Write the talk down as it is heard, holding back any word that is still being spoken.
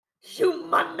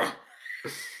human.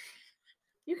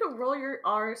 You can roll your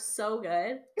R so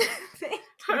good. Thank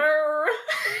Her.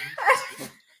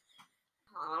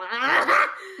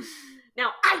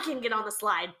 Now I can get on the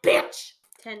slide, bitch.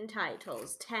 10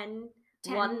 titles. 10.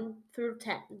 1 through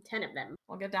 10. 10 of them.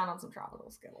 I'll get down on some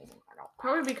tropical Skittles.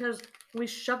 Probably because we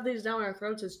shove these down our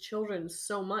throats as children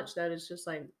so much that it's just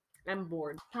like, I'm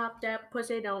bored. Pop that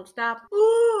pussy, don't stop.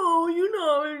 Oh, you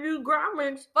know how to do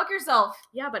grommet. Fuck yourself.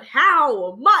 Yeah, but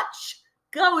how much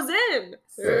goes in?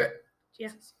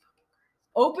 Yes.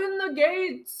 Open the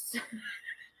gates.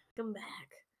 Come back.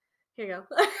 Here you go.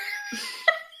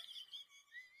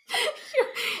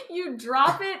 You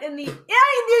drop it in the... Yeah,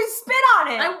 you spit on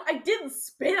it. I didn't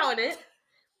spit on it.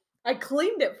 I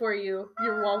cleaned it for you.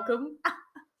 You're welcome.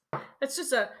 It's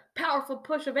just a powerful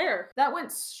push of air. That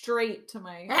went straight to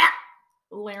my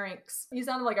larynx. You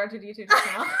sounded like R2-D2 just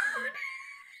now.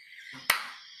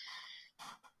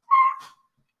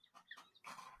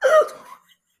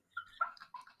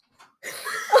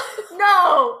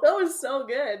 No! That was so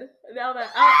good. Now that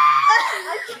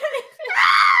I can't even...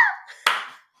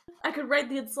 I could write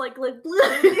the encyclopedia.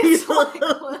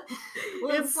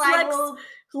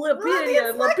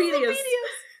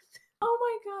 Oh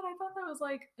my god, I thought that was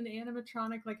like an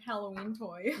animatronic like Halloween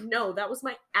toy. No, that was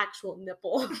my actual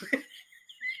nipple.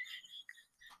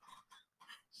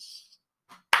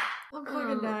 I'm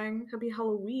fucking dying. Happy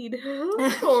Halloween.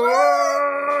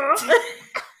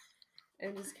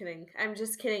 I'm just kidding. I'm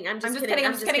just kidding.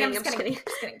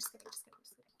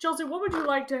 Chelsea, what would you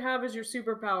like to have as your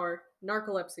superpower?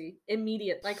 Narcolepsy.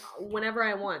 Immediate. Like, whenever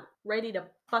I want. Ready to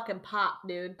fucking pop,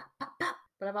 dude. Pop, pop.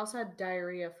 But I've also had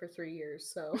diarrhea for 3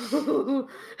 years, so...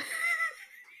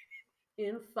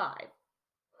 In 5,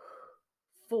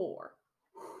 4,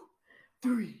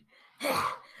 3,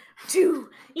 2,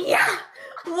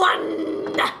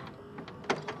 1!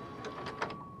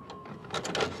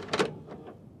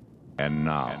 And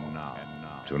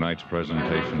now, tonight's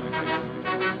presentation.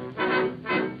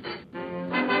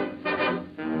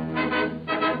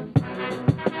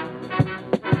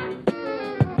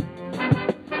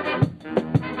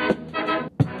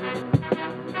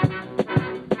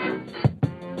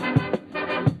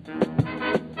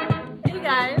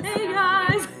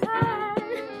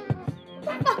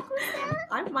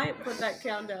 That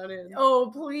countdown in. Oh,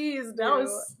 please, there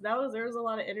was a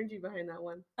lot of energy behind that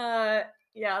one. Yeah,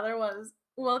 there was.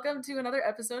 Welcome to another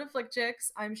episode of Flick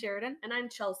Chicks. I'm Sheridan. And I'm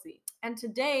Chelsea. And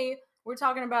today we're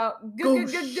talking about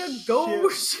Ghost.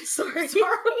 Sorry. I'm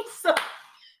so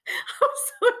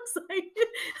excited.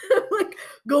 I'm like,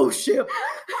 Ghost Ship.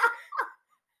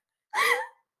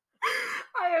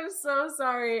 I am so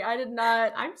sorry. I did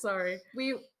not. I'm sorry.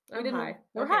 We didn't. High.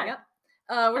 We're high. Yep.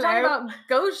 We're talking about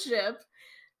Ghost Ship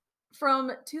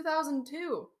from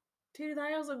 2002.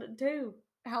 2002.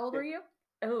 How old are you?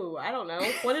 Oh, I don't know.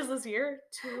 What is this year?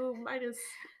 2 minus.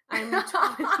 I'm 20.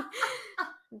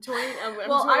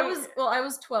 I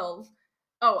was 12.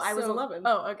 Oh, I was 11.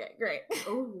 Oh, okay, great.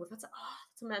 Oh, that's a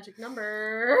magic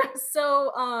number.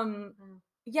 So,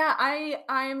 yeah,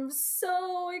 I'm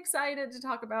so excited to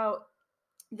talk about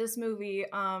this movie.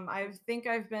 I think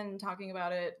I've been talking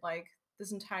about it like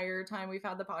this entire time we've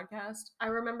had the podcast. I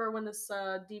remember when this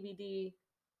DVD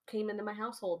came into my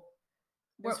household.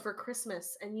 It was for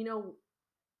Christmas, and you know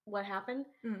what happened?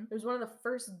 Mm-hmm. It was one of the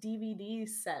first DVD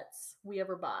sets we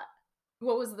ever bought.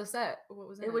 What was the set? What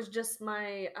was it? It was just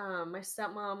my my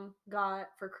stepmom got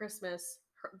for Christmas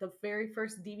the very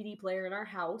first DVD player in our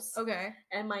house. Okay.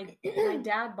 And my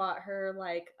dad bought her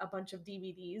like a bunch of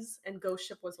DVDs, and Ghost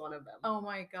Ship was one of them. Oh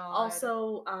my god.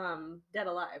 Also, Dead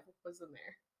Alive was in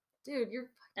there. Dude, you're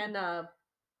and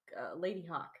Lady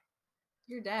Hawk.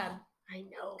 Your dad. I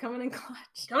know. Coming in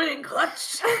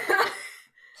clutch.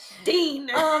 Dean.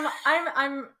 I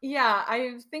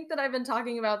think that I've been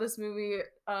talking about this movie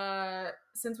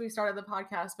since we started the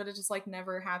podcast, but it just like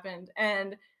never happened.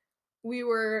 And we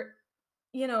were,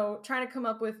 trying to come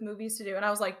up with movies to do, and I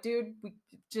was like, dude, we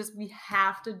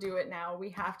have to do it now.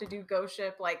 We have to do Ghost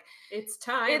Ship. Like, it's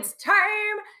time.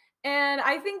 And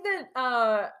I think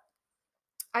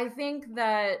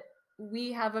that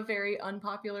we have a very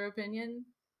unpopular opinion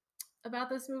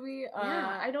about this movie.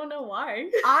 Yeah, I don't know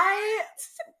why.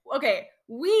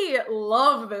 We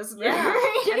love this movie. Yeah.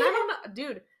 And I don't know,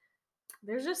 dude.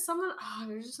 There's just something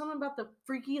about the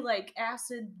freaky like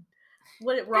acid.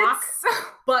 Butt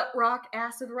rock,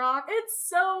 acid rock. It's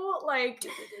so like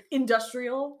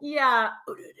industrial. Yeah.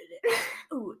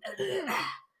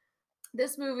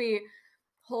 This movie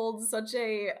holds such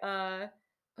a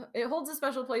it holds a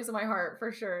special place in my heart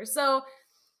for sure. So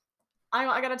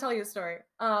I gotta tell you a story.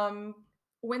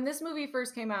 When this movie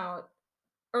first came out,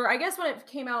 or I guess when it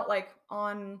came out like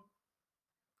on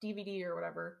DVD or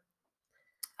whatever,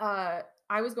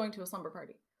 I was going to a slumber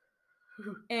party.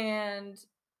 And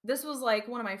this was like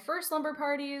one of my first slumber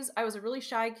parties. I was a really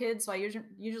shy kid, so I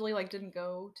usually like didn't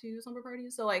go to slumber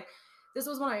parties. So like this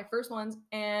was one of my first ones,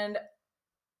 and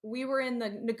we were in the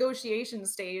negotiation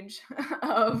stage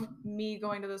of me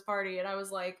going to this party, and I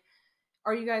was like,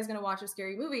 are you guys gonna watch a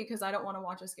scary movie? Because I don't want to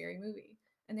watch a scary movie.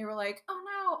 And they were like, oh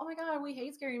no, oh my god, we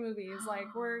hate scary movies.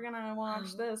 Like, we're gonna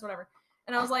watch this, whatever.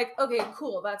 And I was like, okay,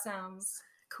 cool, that sounds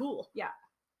Cool. yeah.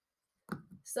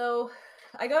 So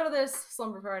I go to this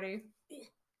slumber party,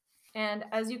 and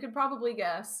as you could probably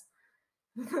guess,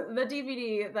 the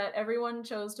DVD that everyone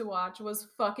chose to watch was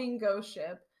fucking Ghost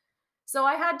Ship. So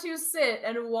I had to sit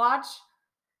and watch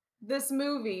this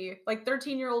movie, like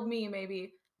 13-year-old me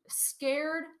maybe,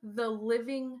 scared the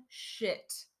living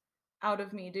shit out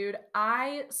of me, dude.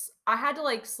 I had to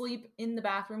like sleep in the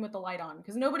bathroom with the light on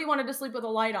because nobody wanted to sleep with the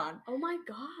light on. Oh my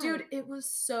god. Dude, it was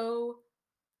so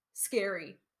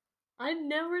scary. I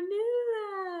never knew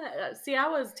that. See, I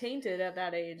was tainted at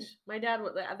that age. My dad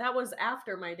was, that was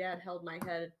after my dad held my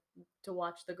head to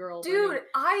watch The Girl. Dude,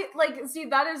 I like, see,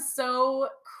 that is so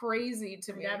crazy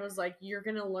to My me. dad was like, you're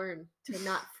gonna learn to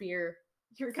not fear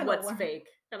You're gonna what's learn. fake.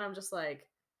 And I'm just like,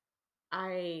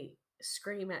 I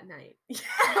scream at night.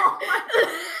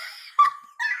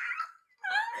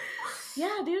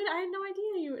 Yeah, dude, I had no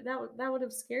idea that would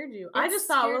have scared you. I just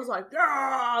thought it was like,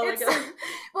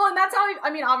 well, and that's how I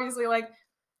mean, obviously, like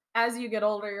as you get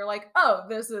older, you're like, oh,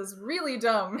 this is really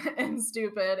dumb and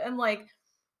stupid, and like,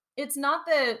 it's not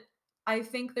that I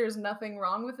think there's nothing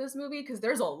wrong with this movie, because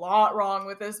there's a lot wrong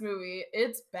with this movie.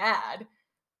 It's bad,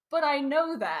 but I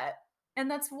know that,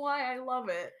 and that's why I love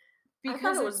it. I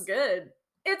thought it was good.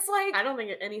 It's like, I don't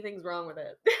think anything's wrong with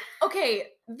it. okay,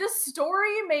 the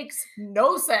story makes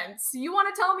no sense. You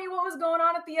want to tell me what was going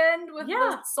on at the end with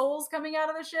the souls coming out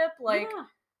of the ship? Like,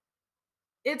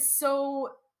 it's so,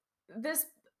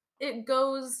 it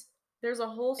goes, there's a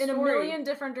whole story in a million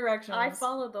different directions. I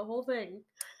followed the whole thing.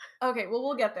 Okay, well,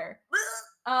 we'll get there.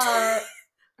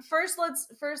 First,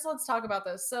 let's talk about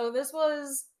this. So this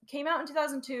came out in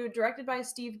 2002, directed by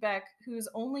Steve Beck, whose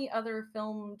only other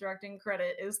film directing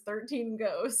credit is 13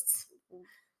 Ghosts.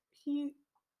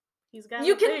 He's got.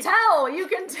 You can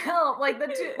tell. Like the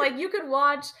two, like you could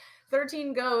watch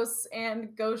 13 Ghosts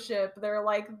and Ghost Ship. They're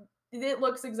like, it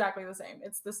looks exactly the same.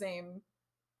 It's the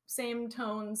same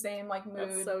tone, same like mood.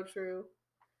 That's so true.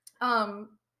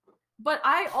 But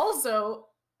I also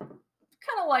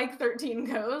kind of like 13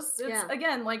 Ghosts. It's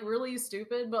again like really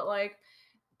stupid, but like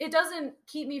it doesn't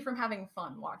keep me from having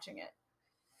fun watching it.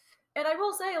 And I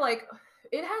will say, like,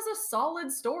 it has a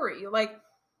solid story. Like,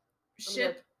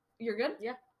 Ship, you're good?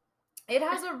 Yeah. It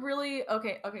has a really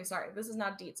okay, sorry, this is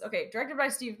not deets. Okay, directed by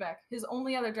Steve Beck. His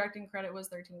only other directing credit was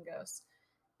 13 Ghosts.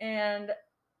 And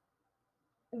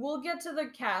we'll get to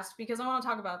the cast because I want to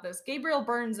talk about this. Gabriel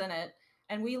Byrne's in it,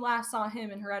 and we last saw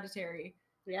him in Hereditary.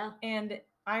 Yeah. And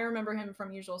I remember him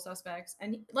from Usual Suspects.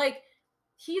 And like,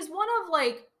 he's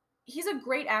he's a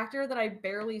great actor that I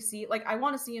barely see. Like, I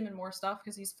want to see him in more stuff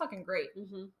because he's fucking great.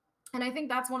 Mm-hmm. And I think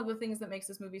that's one of the things that makes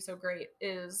this movie so great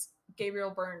is Gabriel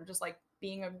Byrne just like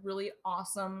being a really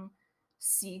awesome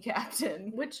sea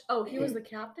captain. He was the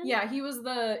captain? Yeah, he was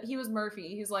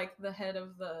Murphy. He's like the head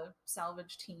of the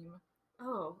salvage team.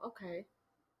 Oh, okay.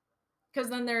 Because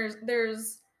then there's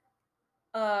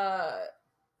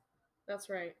that's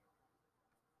right.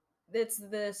 It's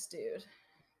this dude.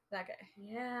 That guy.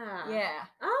 Yeah. Yeah.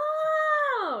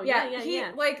 Oh,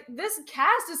 yeah. Like, this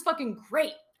cast is fucking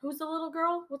great. Who's the little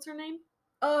girl? What's her name?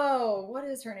 Oh, what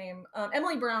is her name?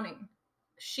 Emily Browning.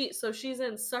 She's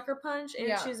in Sucker Punch,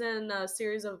 and she's in a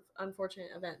series of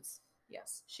unfortunate events.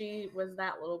 Yes. She was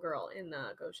that little girl in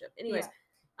the Ghost Ship. Anyways.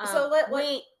 Yeah. So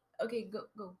wait. Okay,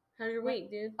 go. How's your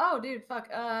week, dude? Oh, dude, fuck.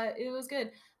 It was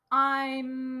good.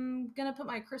 I'm gonna put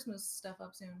my Christmas stuff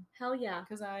up soon. Hell yeah.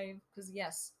 Cause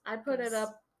yes. I put it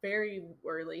up very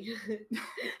early.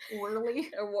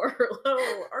 Early?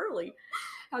 Early.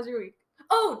 How's your week?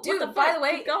 Oh, dude, by the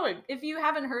way, keep going. If you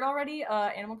haven't heard already,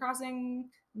 Animal Crossing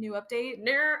new update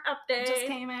just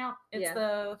came out. It's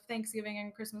the Thanksgiving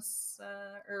and Christmas,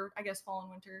 or I guess fall and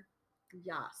winter.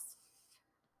 Yes.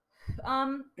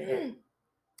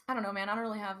 I don't know, man. I don't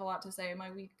really have a lot to say.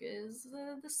 My week is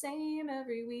the same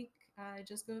every week. I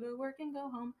just go to work and go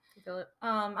home. I feel it.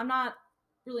 I'm not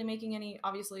really making any,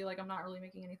 obviously, like, I'm not really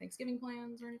making any Thanksgiving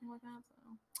plans or anything like that, so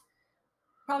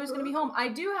probably just gonna be home. I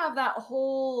do have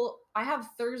I have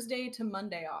Thursday to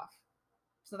Monday off,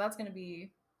 so that's gonna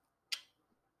be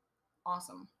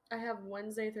awesome. I have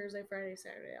Wednesday, Thursday, Friday,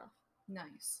 Saturday off.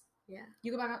 Nice. Yeah.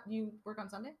 You work on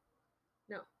Sunday?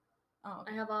 No. Oh,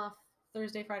 okay. I have off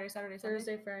Thursday, Friday, Saturday, Sunday?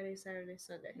 Thursday, Friday, Saturday,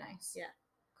 Sunday. Nice. Yeah.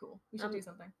 Cool. We should do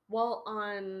something. Well,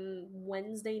 on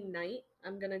Wednesday night,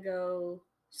 I'm gonna go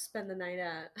spend the night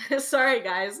at. Sorry,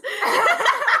 guys.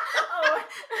 Oh.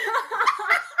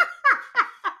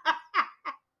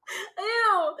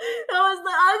 Ew! That was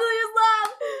the ugliest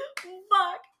laugh.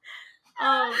 Fuck.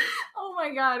 Oh my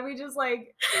god, we just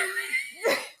like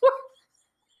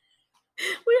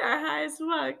We are high as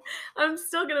fuck. I'm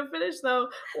still gonna finish though.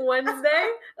 Wednesday,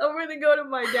 I'm gonna go to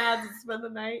my dad's and spend the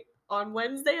night on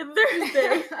Wednesday and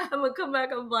Thursday. I'm gonna come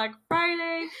back on Black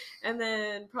Friday and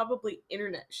then probably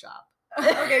internet shop.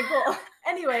 Okay, cool.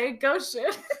 Anyway, ghost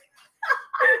ship.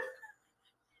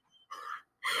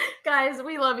 Guys,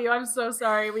 we love you. I'm so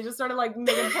sorry. We just started like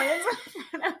making plans in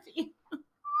front of you.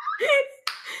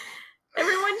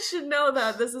 Everyone should know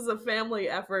that this is a family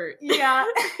effort. Yeah.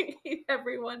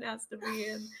 Everyone has to be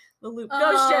in the loop.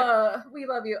 Ghost ship. We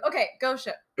love you. Okay, ghost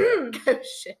ship.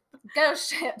 Ghost ship. Ghost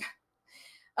ship.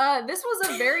 This was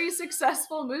a very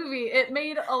successful movie. It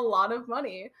made a lot of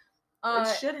money.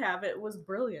 It should have. It was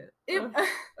brilliant.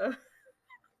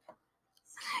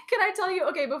 Can I tell you?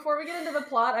 Okay, before we get into the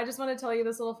plot, I just want to tell you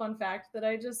this little fun fact that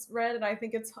I just read, and I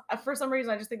think it's, for some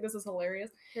reason, I just think this is hilarious.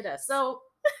 It is. So,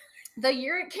 the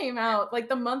year it came out, like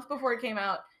the month before it came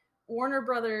out, Warner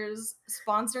Brothers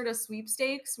sponsored a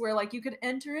sweepstakes where like you could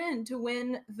enter in to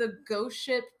win the Ghost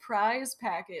Ship prize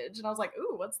package. And I was like,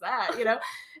 ooh, what's that? You know?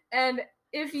 And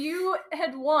if you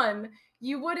had won,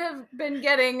 you would have been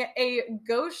getting a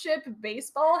Ghost Ship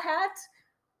baseball hat,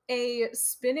 a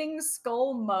spinning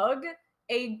skull mug,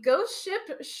 a Ghost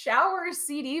Ship shower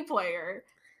CD player,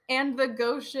 and the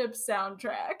Ghost Ship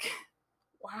soundtrack.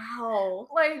 Wow.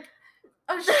 Like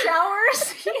a shower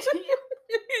CD.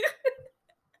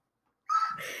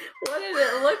 What did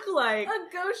it look like? A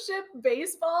Ghost Ship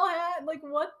baseball hat? Like,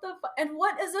 what the fuck? And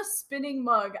what is a spinning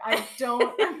mug? I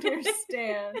don't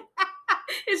understand.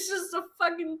 It's just a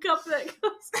fucking cup that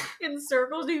goes in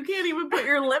circles. You can't even put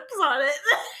your lips on it.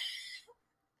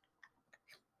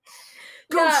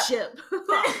 Ghost ship.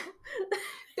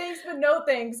 Thanks, but no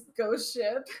thanks, Ghost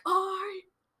Ship. I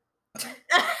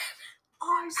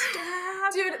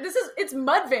stab. Dude, it's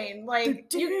Mudvayne. Like,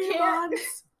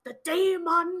 The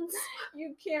demons.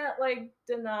 You can't, like,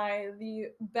 deny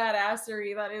the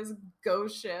badassery that is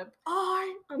Ghost Ship.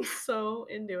 I'm so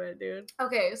into it, dude.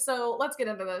 Okay, so let's get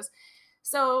into this.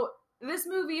 So this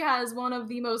movie has one of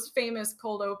the most famous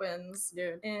cold opens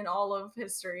in all of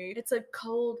history. It's a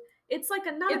cold, it's like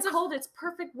it's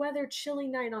perfect weather, chilly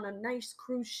night on a nice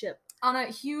cruise ship. On a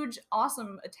huge,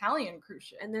 awesome Italian cruise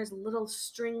ship. And there's little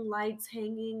string lights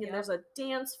hanging, and there's a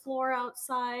dance floor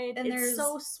outside. And it's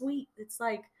so sweet. It's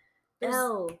like,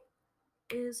 L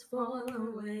is for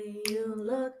the way you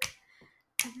look.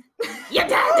 Yeah,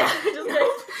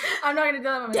 I'm not gonna do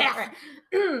that moment. Right.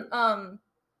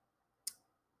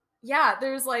 Yeah,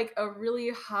 there's like a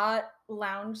really hot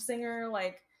lounge singer,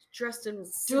 like dressed in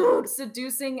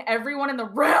seducing everyone in the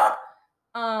room.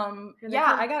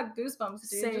 Yeah, I got goosebumps,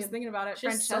 dude, just thinking about it.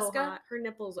 She's Francesca, so her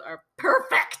nipples are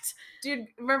perfect. Dude,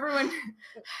 remember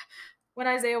when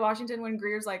Isaiah Washington, when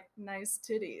Greer's like, nice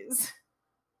titties.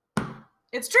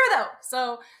 It's true though.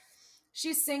 So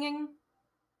she's singing.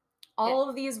 All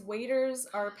of these waiters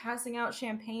are passing out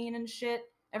champagne and shit.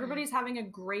 Everybody's having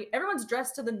everyone's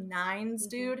dressed to the nines,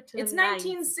 dude. It's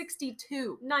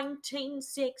 1962.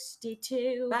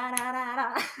 1962.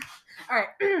 Ba-da-da-da. All right.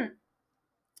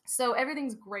 So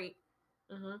everything's great.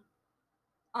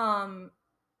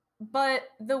 But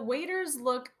the waiters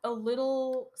look a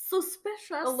little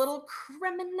suspicious, a little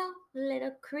criminal,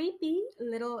 little creepy.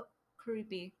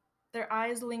 Their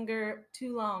eyes linger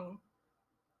too long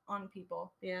on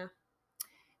people. Yeah.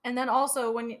 And then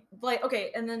also and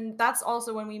then that's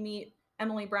also when we meet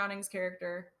Emily Browning's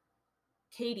character,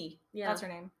 Katie. Yeah. That's her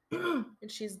name. And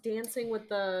she's dancing with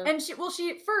the... And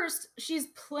she's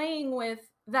playing with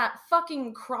that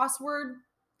fucking crossword,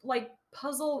 like,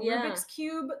 puzzle Rubik's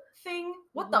Cube thing.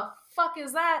 What the fuck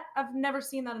is that? I've never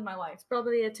seen that in my life. It's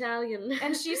probably Italian.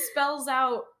 And she spells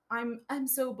out, I'm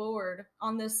so bored,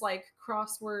 on this, like,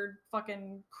 crossword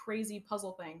fucking crazy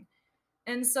puzzle thing.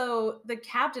 And so the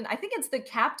captain, I think it's the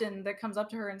captain that comes up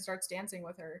to her and starts dancing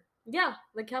with her. Yeah,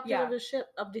 the captain of the ship.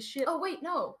 Oh wait,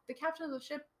 no, the captain of the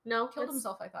ship killed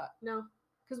himself. I thought no,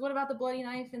 because what about the bloody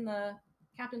knife in the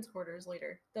captain's quarters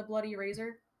later? The bloody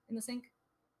razor in the sink.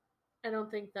 I don't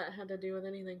think that had to do with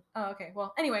anything. Oh, okay.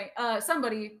 Well, anyway,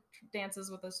 somebody dances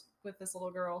with this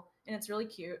little girl, and it's really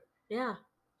cute. Yeah.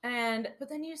 But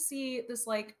then you see this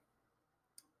like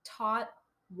taut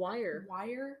wire,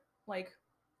 like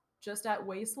just at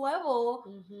waist level,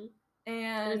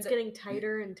 And it's getting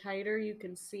tighter and tighter. You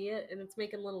can see it, and it's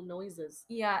making little noises.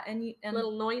 Yeah, and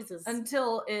little noises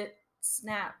until it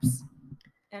snaps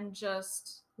and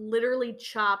just literally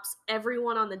chops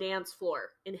everyone on the dance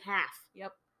floor in half.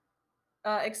 Yep.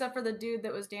 Except for the dude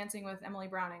that was dancing with Emily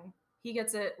Browning. He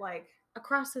gets it like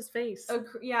across his face.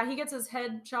 Yeah, he gets his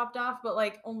head chopped off, but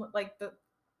like only like the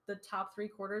top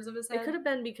 3/4 of his head. It could have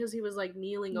been because he was like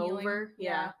kneeling over.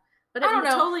 Yeah. But I don't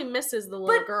know. Totally misses the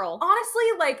little girl. Honestly,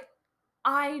 like,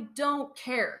 I don't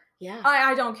care. Yeah.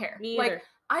 I don't care. Me like, either.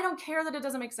 I don't care that it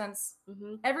doesn't make sense.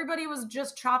 Mm-hmm. Everybody was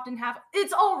just chopped in half.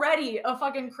 It's already a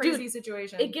fucking crazy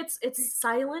situation. It's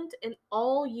silent, and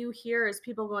all you hear is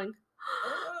people going,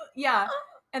 yeah.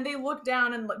 And they look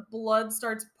down, and like blood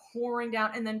starts pouring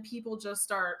down, and then people just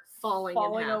start falling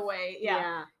away.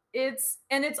 Yeah. It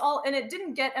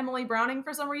didn't get Emily Browning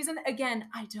for some reason. Again,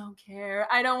 I don't care.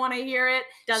 I don't want to hear it.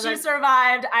 She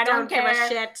survived. I don't care. Give a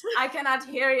shit. I cannot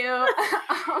hear you.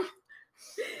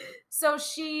 So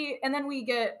and then we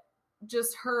get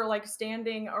just her like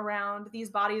standing around these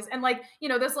bodies, and like, you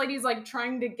know, this lady's like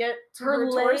trying to get to her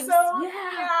legs. torso.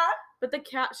 Yeah. But the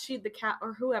cat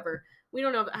or whoever, we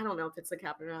don't know. I don't know if it's the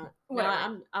cat or not.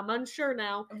 No, I'm unsure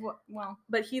now. Well,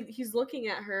 but he's looking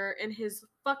at her, and his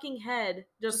fucking head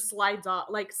just slides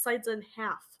in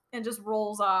half, and just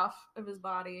rolls off of his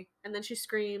body. And then she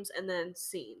screams, and then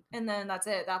scene. And then that's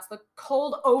it. That's the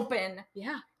cold open.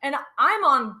 Yeah. And I'm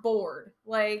on board.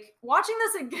 Like, watching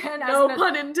this again. No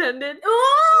pun intended.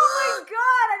 Oh my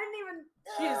god! I didn't even.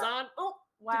 She's on. Oh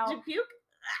wow! Did you puke?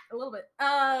 A little bit.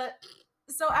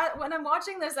 So when I'm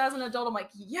watching this as an adult, I'm like,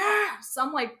 yes!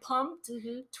 I'm like pumped.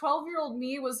 12-year-old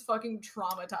me was fucking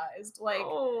traumatized. Like,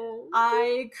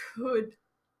 I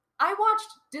watched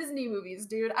Disney movies,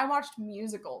 dude. I watched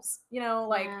musicals. You know,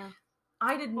 like,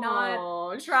 I did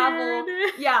not travel.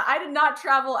 Yeah, I did not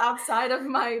travel outside of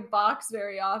my box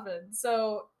very often.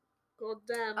 So, God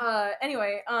damn.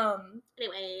 Anyway.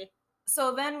 Anyway.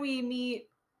 So then we meet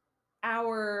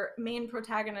our main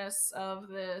protagonists of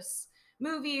this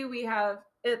movie. We have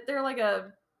they're like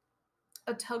a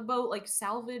tugboat like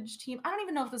salvage team. I don't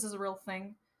even know if this is a real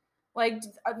thing. Like,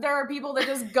 there are people that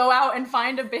just go out and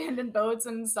find abandoned boats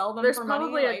and sell them. There's for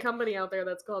probably money. a company out there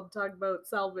that's called Tugboat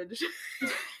Salvage.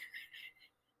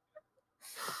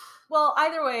 Well,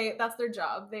 either way, that's their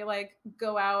job. They like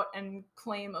go out and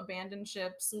claim abandoned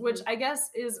ships, which I guess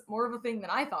is more of a thing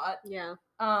than I thought. Yeah.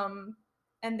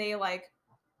 And they like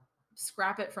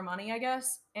scrap it for money, I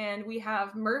guess. And we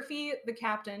have Murphy, the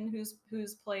captain,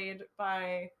 who's played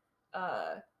by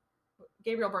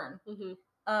Gabriel Byrne.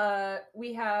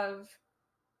 We have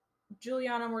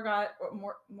Juliana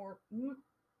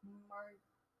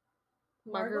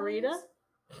Margarita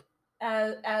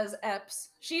as Epps.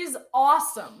 She's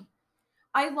awesome.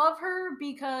 I love her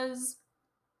because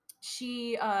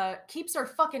she keeps her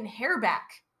fucking hair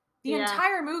back the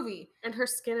entire movie, and her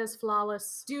skin is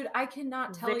flawless. Dude, I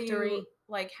cannot tell you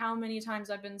like how many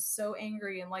times I've been so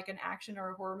angry in like an action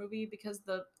or a horror movie because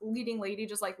the leading lady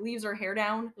just like leaves her hair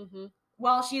down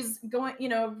while she's going, you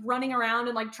know, running around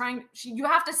and like you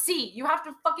have to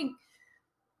fucking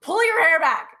pull your hair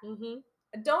back.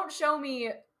 Don't show me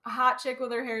a hot chick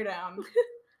with her hair down.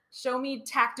 Show me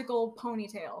tactical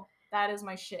ponytail. That is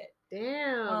my shit.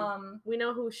 Damn. We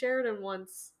know who Sheridan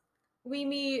wants. We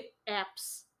meet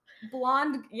Epps.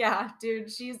 Blonde. Yeah,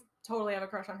 dude, she's totally have a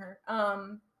crush on her.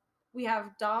 We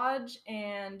have Dodge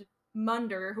and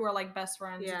Munder, who are like best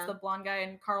friends. Yeah. It's the blonde guy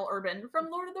and Carl Urban from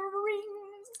Lord of the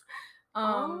Rings.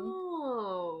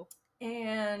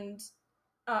 And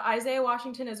Isaiah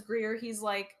Washington is Greer. He's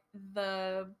like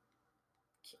the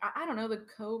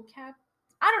co-cap.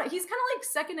 I don't know. He's kind of like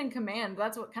second in command.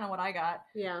 That's what I got.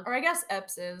 Yeah. Or I guess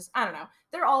Epps is. I don't know.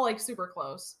 They're all like super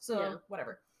close. So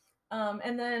whatever.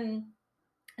 And then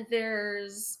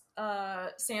there's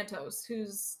Santos,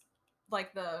 who's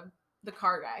like the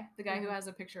car guy, the guy who has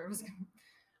a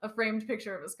framed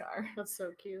picture of his car. That's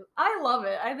so cute. I love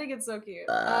it. I think it's so cute.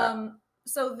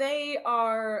 So they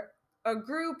are a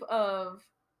group of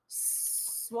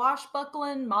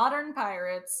swashbuckling modern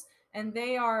pirates, and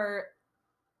they are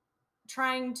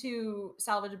trying to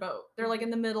salvage a boat. They're like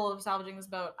in the middle of salvaging this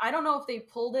boat. I don't know if they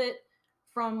pulled it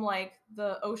from like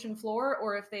the ocean floor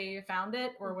or if they found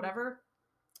it or whatever.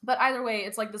 But either way,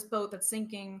 it's like this boat that's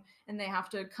sinking, and they have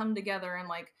to come together and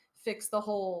like fix the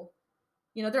whole,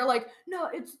 you know, they're like, no,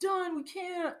 it's done. We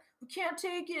can't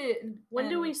take it. When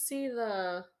do we see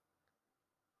the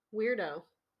weirdo?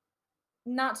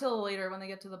 Not till later when they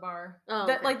get to the bar. Oh,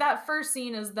 that like that first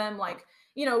scene is them like,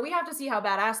 you know, we have to see how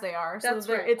badass they are. So That's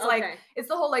right. It's like, it's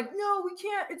the whole like, no, we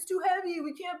can't. It's too heavy.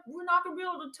 We're not gonna be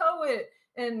able to tow it.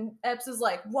 And Epps is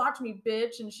like, watch me,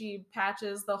 bitch. And she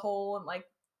patches the hole and like,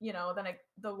 then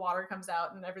the water comes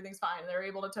out and everything's fine. And they're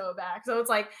able to tow it back. So it's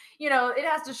like, it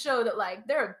has to show that like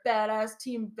they're a badass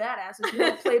team, badasses who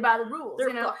don't play by the rules.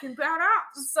 They're fucking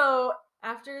badass. So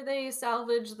after they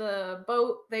salvage the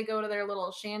boat, they go to their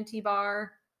little shanty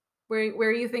bar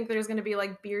where you think there's going to be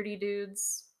like beardy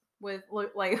dudes with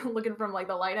like looking from like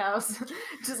the lighthouse,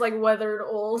 just like weathered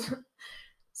old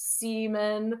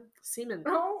seamen.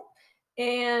 Oh.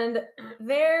 And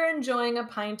they're enjoying a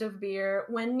pint of beer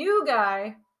when new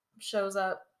guy shows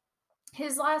up.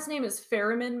 His last name is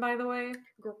Ferriman, by the way.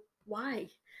 Why?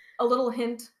 A little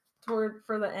hint for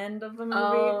the end of the movie.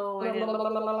 Oh, I didn't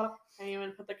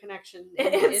even put the connection.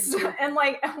 And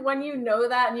like when you know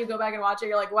that and you go back and watch it,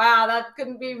 you're like, wow, that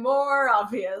couldn't be more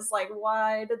obvious. Like,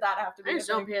 why did that have to be? I just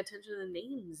don't pay attention to the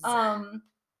names.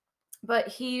 But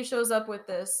he shows up with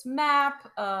this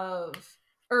map of,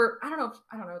 or I don't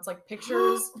know, it's like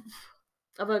pictures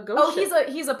of a ghost ship. Oh,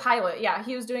 he's a pilot. Yeah,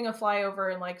 he was doing a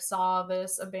flyover and like saw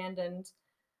this abandoned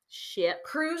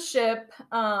cruise ship.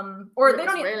 Or they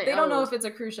don't know if it's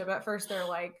a cruise ship. At first they're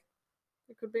like,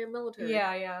 it could be a military.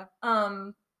 Yeah.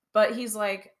 But he's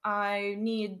like, I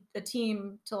need a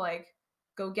team to like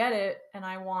go get it, and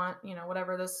I want,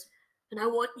 whatever this. And I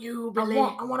want you, Billy.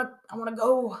 I want to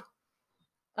go.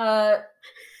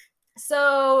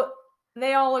 So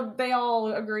they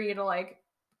all agree to like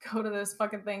go to this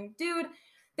fucking thing, dude.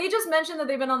 They just mentioned that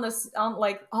they've been on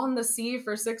the sea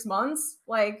for 6 months.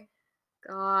 Like,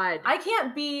 God, I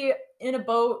can't be in a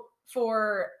boat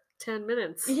for 10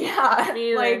 minutes. Yeah,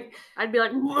 like I'd be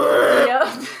like,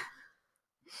 yep.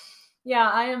 Yeah,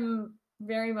 I am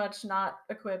very much not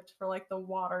equipped for like the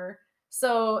water.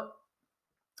 So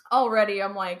already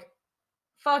I'm like,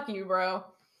 fuck you, bro.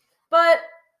 But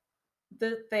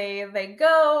they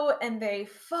go and they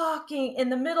fucking in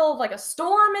the middle of like a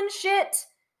storm and shit.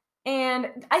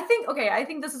 And I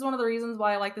think this is one of the reasons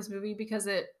why I like this movie, because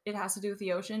it has to do with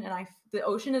the ocean, and the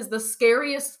ocean is the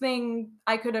scariest thing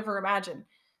I could ever imagine.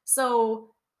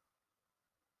 So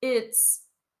it's,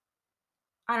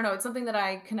 I don't know, it's something that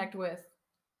I connect with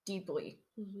deeply.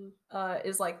 Mm-hmm.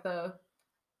 Is like the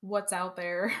what's out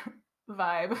there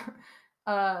vibe.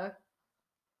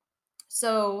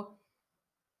 So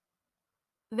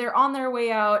they're on their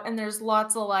way out, and there's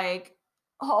lots of like,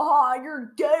 oh,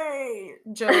 you're gay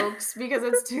jokes because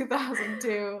it's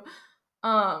 2002.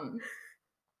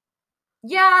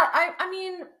 Yeah, I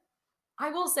mean, I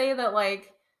will say that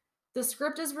like the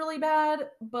script is really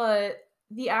bad, but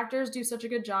the actors do such a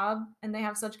good job and they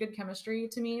have such good chemistry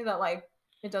to me that like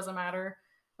it doesn't matter.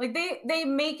 Like they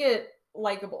make it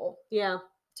likable. Yeah,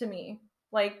 to me.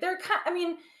 Like they're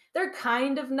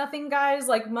kind of nothing guys,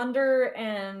 like Munder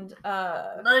and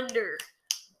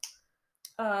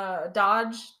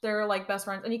Dodge. They're like best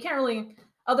friends, and you can't really,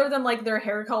 other than like their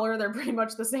hair color, they're pretty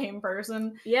much the same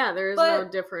person. Yeah, there is no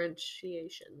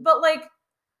differentiation. But like,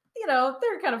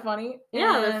 they're kind of funny.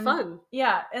 Yeah, they're fun.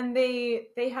 Yeah, and they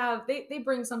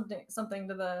bring something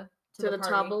to the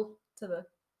table.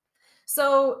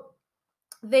 So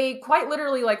they quite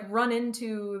literally like run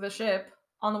into the ship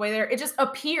on the way there. It just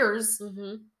appears.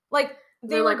 Mm-hmm. Like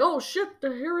they're like, oh shit,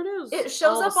 here it is. It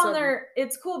shows up on their.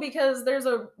 It's cool because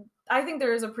I think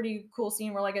there is a pretty cool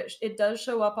scene where like it does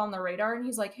show up on the radar, and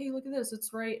he's like, hey, look at this.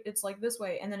 It's right. It's like this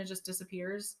way, and then it just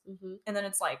disappears, and then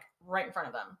it's like right in front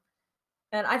of them.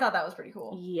 And I thought that was pretty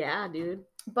cool. Yeah, dude.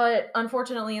 But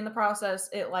unfortunately, in the process,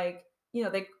 it like,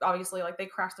 they obviously like they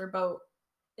crashed their boat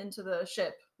into the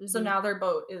ship. Mm-hmm. So now their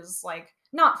boat is like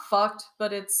not fucked,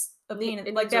 but it's a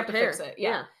pain. Like they have to fix it.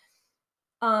 Yeah.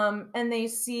 And they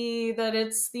see that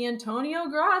it's the Antonio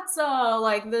Grazza,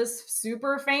 like this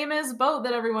super famous boat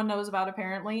that everyone knows about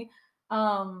apparently,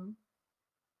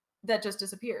 that just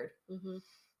disappeared. Mm-hmm.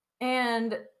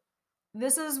 And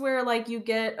this is where like you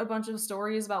get a bunch of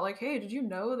stories about like, hey, did you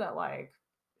know that like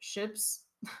ships,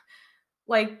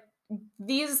 like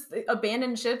these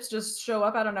abandoned ships just show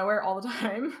up out of nowhere all the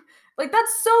time? Like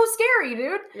that's so scary,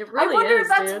 dude. It really I wonder is, if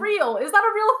that's dude. real. Is that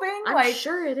a real thing? I'm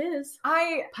sure it is.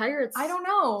 Pirates. I don't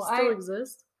know. Still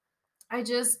exist. I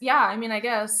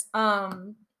guess.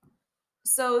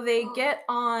 So they get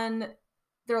on.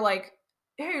 They're like,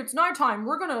 hey, it's nighttime.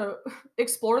 We're gonna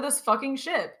explore this fucking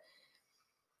ship.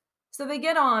 So they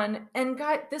get on, and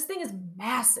this thing is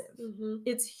massive. Mm-hmm.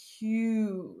 It's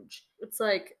huge. It's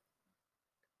like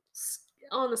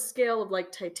on a scale of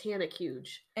like Titanic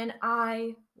huge. And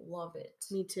I love it.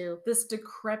 Me too. This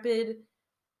decrepit,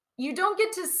 you don't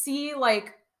get to see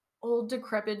like old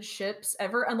decrepit ships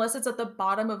ever unless it's at the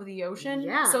bottom of the ocean.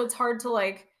 Yeah. So it's hard to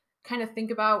like kind of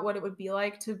think about what it would be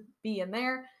like to be in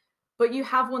there. But you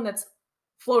have one that's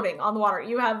floating on the water.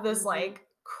 You have this Mhm. like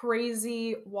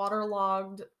crazy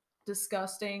waterlogged,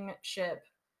 disgusting ship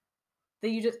that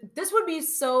you just this would be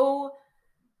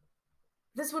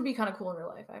kind of cool in real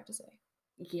life, I have to say.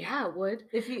 Yeah, it would.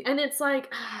 If you And it's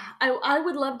like, I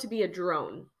would love to be a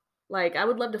drone. Like, I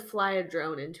would love to fly a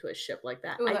drone into a ship like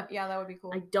that. Ooh, I that would be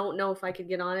cool. I don't know if I could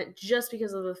get on it just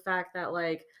because of the fact that,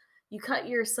 like, you cut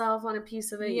yourself on a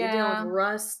piece of it, you're dealing Yeah. with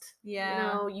rust,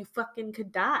 Yeah. you fucking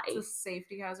could die. It's a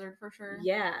safety hazard for sure.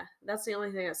 Yeah, that's the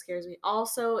only thing that scares me.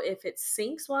 Also, if it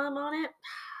sinks while I'm on it,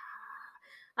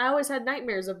 I always had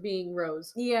nightmares of being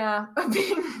Rose. Yeah,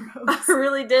 being I Rose.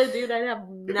 really did, dude. I'd have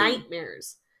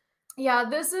nightmares. Yeah,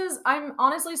 I'm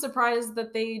honestly surprised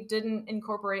that they didn't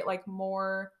incorporate like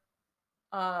more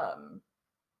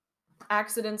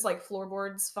accidents, like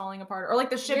floorboards falling apart, or like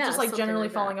the ship Yeah, just like something generally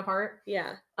like falling that. apart.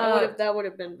 Yeah, Uh, that would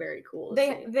have been very cool. To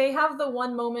see. They have the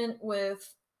one moment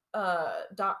with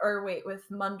with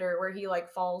Munder where he like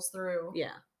falls through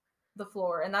Yeah, the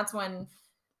floor, and that's when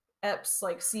Epps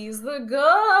like sees the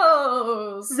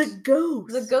ghost,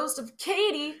 the ghost of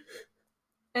Katie,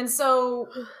 and so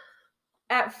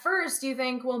at first you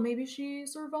think, well, maybe she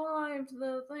survived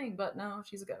the thing, but no,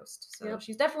 she's a ghost, so Yep.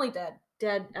 she's definitely dead.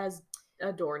 Dead as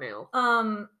a doornail.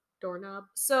 Doorknob.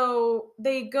 So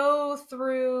they go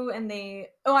through and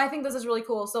I think this is really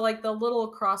cool. So like the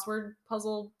little crossword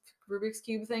puzzle Rubik's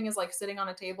Cube thing is like sitting on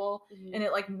a table and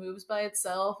it like moves by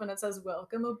itself and it says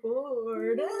welcome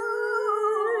aboard.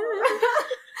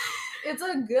 It's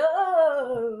a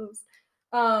ghost.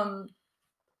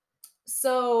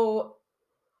 So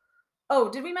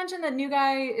did we mention that New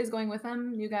Guy is going with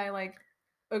them? New Guy like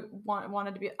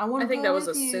wanted to be. I think that was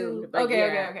assumed. But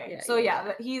okay. So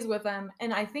he's with them,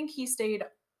 and I think he stayed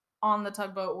on the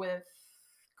tugboat with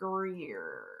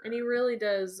Greer. And he really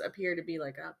does appear to be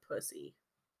like a pussy.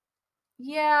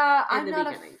 Yeah, In the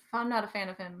beginning. I'm not a fan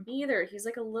of him. Me either. He's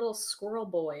like a little squirrel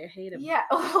boy. I hate him. Yeah,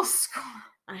 a little squirrel.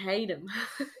 I hate him.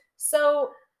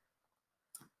 So,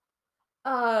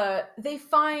 they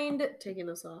find taking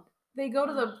us off. They go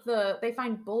to they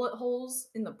find bullet holes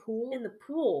in the pool. In the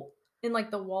pool. In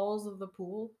like the walls of the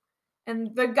pool.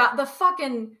 And the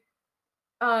fucking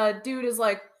dude is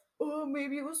like, oh,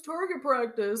 maybe it was target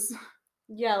practice.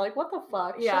 Yeah, like what the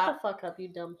fuck? Yeah. Shut the fuck up, you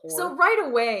dumb whore. So right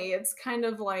away, it's kind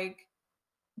of like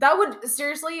that would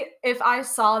seriously, if I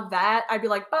saw that, I'd be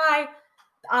like, bye,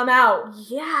 I'm out.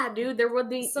 Yeah, dude, there would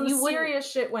be some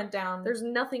serious shit went down. There's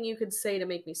nothing you could say to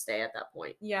make me stay at that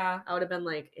point. Yeah. I would have been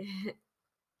like,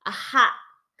 aha,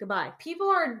 goodbye. People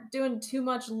are doing too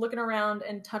much looking around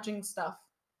and touching stuff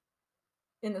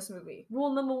in this movie.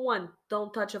 Rule number 1,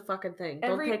 don't touch a fucking thing.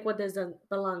 Don't take what doesn't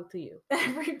belong to you.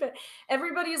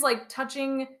 Everybody's like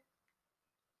touching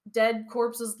dead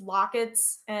corpses'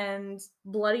 lockets and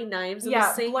bloody knives in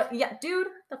the sink. Dude.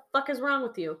 What the fuck is wrong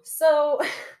with you? So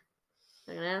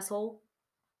like an asshole?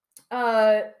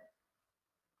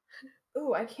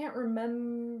 Ooh, I can't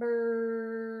remember.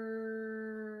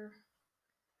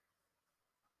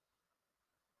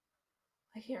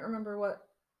 What.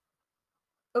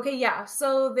 Okay, yeah.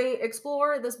 So they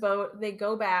explore this boat. They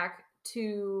go back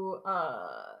to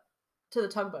the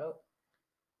tugboat,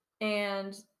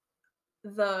 and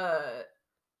the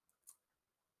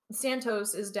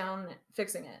Santos is down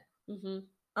fixing it.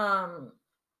 Mm-hmm.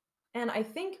 And I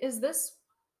think this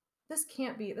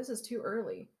can't be. This is too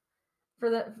early for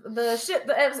the shit.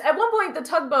 At one point, the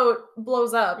tugboat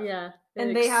blows up. Yeah,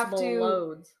 and they have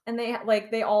to, and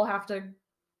they all have to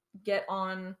get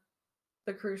on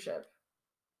the cruise ship.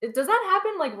 Does that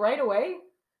happen like right away?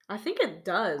 I think it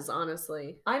does,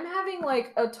 honestly. I'm having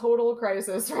like a total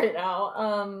crisis right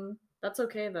now. That's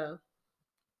okay though.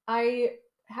 I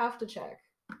have to check.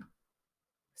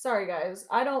 Sorry guys,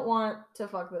 I don't want to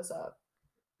fuck this up.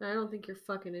 I don't think you're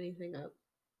fucking anything up.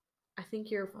 I think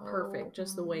you're perfect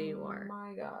just the way you are. Oh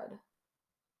my god.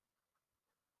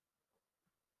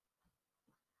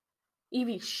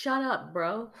 Evie, shut up,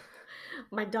 bro.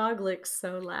 My dog licks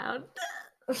so loud.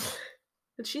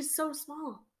 But she's so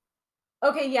small.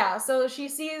 Okay, yeah. So she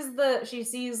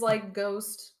sees like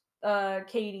ghost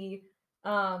Katie.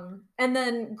 And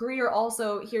then Greer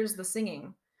also hears the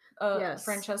singing. Yes.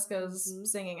 Francesca's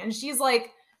singing. And she's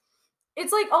like,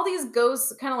 it's like all these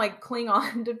ghosts kind of like cling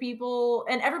on to people,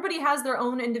 and everybody has their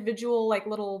own individual like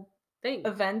little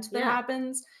event that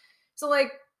happens. So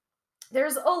like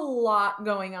there's a lot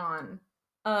going on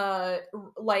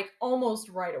like almost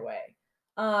right away.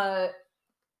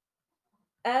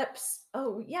 Epps,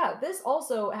 this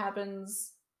also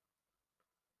happens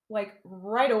like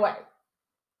right away.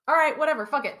 All right, whatever,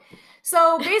 fuck it.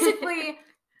 So basically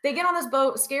they get on this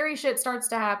boat, scary shit starts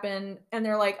to happen, and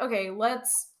they're like, okay,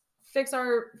 let's fix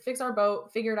our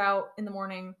boat, figure it out in the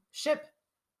morning. Ship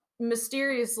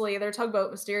mysteriously, their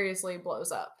tugboat mysteriously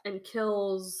blows up and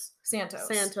kills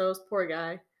Santos. Poor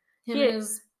guy. Him He- and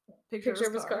his picture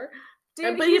of his car.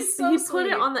 Dude, but he's so he sweet. put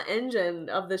it on the engine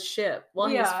of the ship while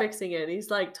he's Yeah. fixing it. He's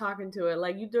like talking to it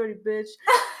like, you dirty bitch.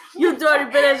 You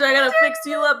dirty bitch, I gotta fix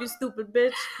you up, you stupid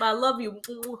bitch. But I love you.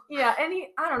 Yeah, and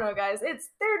I don't know, guys.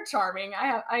 They're charming.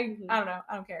 I don't know.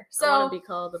 I don't care. I want So to be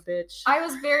called a bitch. I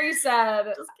was very sad.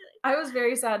 Just kidding. I was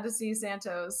very sad to see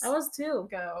Santos I was too.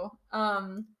 go.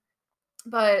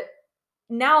 But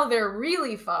now they're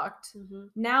really fucked. Mm-hmm.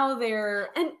 Now they're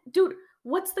And dude,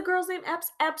 what's the girl's name?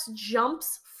 Epps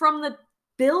jumps from the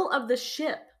bill of the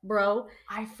ship, bro.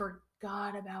 I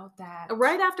forgot about that.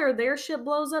 Right after their ship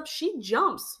blows up, she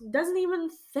jumps. Doesn't even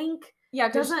think. Yeah,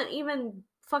 'cause Doesn't even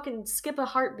fucking skip a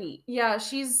heartbeat. yeah,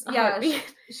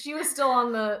 Heartbeat. she was still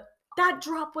on the That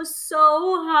drop was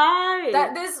so high.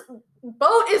 this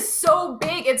boat is so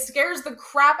big, it scares the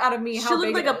crap out of me. She how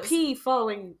looked big like it a is. pea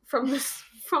falling from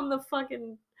the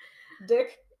fucking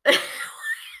dick.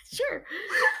 Sure.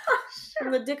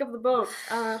 From the dick of the boat.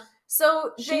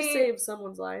 So She saves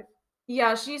someone's life.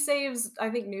 Yeah, she saves, I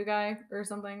think, new guy or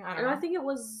something. I don't And know. I think it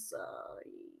was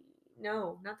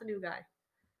no, not the new guy.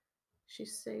 She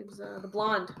saves the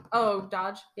blonde. Oh,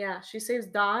 Dodge. Yeah, she saves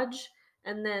Dodge,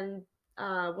 and then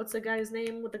what's the guy's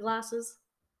name with the glasses?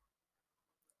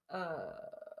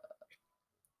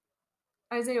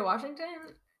 Isaiah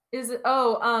Washington? Is it?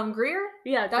 Oh, Greer?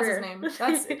 Yeah, That's Greer. his name.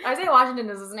 That's Isaiah Washington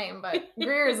is his name, but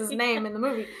Greer is his name in the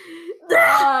movie.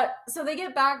 So they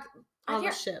get back on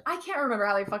the ship. I can't remember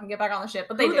how they fucking get back on the ship,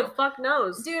 but they Who do. the fuck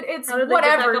knows? Dude, it's How did they get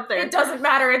back whatever. up there? It doesn't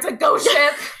matter. It's a ghost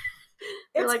ship.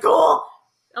 They're It's like, cool.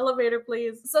 Elevator,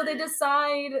 please. So they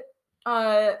decide.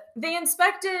 They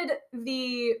inspected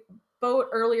the boat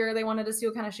earlier. They wanted to see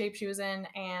what kind of shape she was in,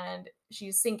 and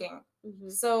she's sinking. Mm-hmm.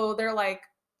 So they're like,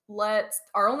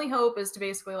 our only hope is to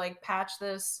basically like patch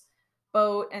this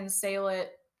boat and sail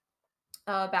it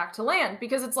back to land,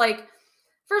 because it's like,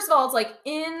 first of all, it's like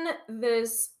in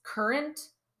this current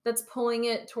that's pulling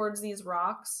it towards these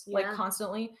rocks like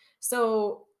constantly.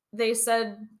 So they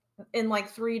said in like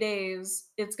 3 days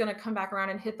it's gonna come back around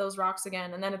and hit those rocks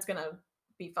again, and then it's gonna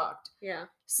be fucked. Yeah.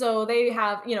 So they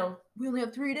have, we only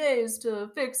have 3 days to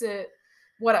fix it.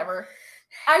 Whatever.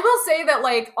 I will say that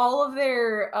like all of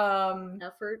their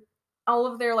effort, all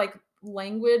of their like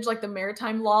language, like the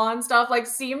maritime law and stuff, like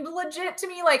seemed legit to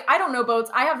me. Like, I don't know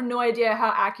boats. I have no idea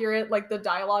how accurate like the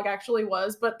dialogue actually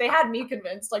was, but they had me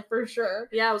convinced, like for sure.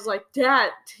 Yeah, I was like,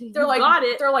 Dad, they're like, got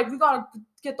it. They're like, we gotta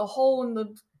get the hole in the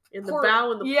port.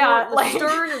 Bow and the yeah, port, and the like,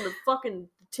 stern and the fucking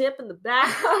tip and the back.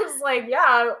 I was like,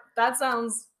 yeah, that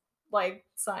sounds like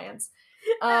science.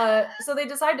 So they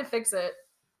decide to fix it.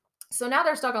 So now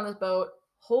they're stuck on this boat.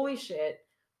 Holy shit.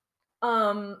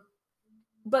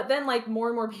 But then like more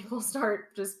and more people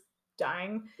start just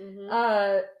dying. Mm-hmm.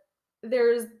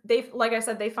 Like I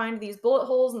said, they find these bullet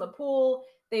holes in the pool.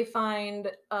 They find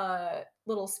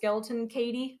little skeleton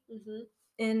Katie. Mm-hmm.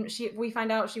 And we find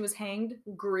out she was hanged.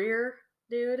 Greer,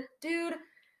 dude.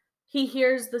 He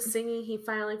hears the singing. He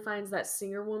finally finds that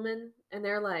singer woman, and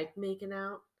they're like making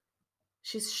out.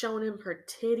 She's showing him her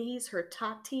titties, her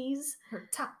tatas. Her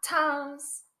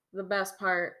tatas. The best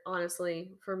part,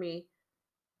 honestly, for me.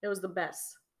 It was the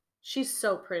best. She's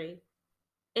so pretty.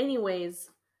 Anyways,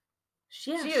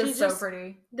 she is so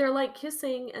pretty. They're like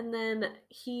kissing, and then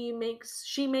she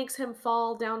makes him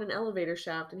fall down an elevator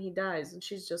shaft, and he dies. And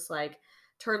she's just like,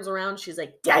 turns around, she's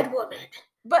like, dead woman.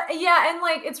 But yeah, and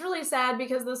like it's really sad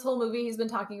because this whole movie he's been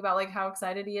talking about like how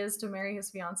excited he is to marry his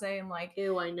fiance, and like,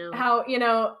 ew, I know how and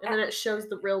then it shows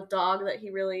the real dog that he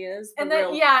really is, and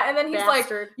then he's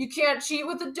bastard. like, you can't cheat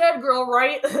with a dead girl,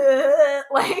 right?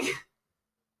 Like,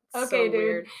 okay, dude,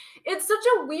 weird. It's such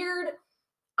a weird.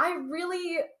 I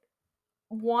really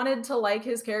wanted to like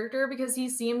his character because he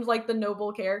seemed like the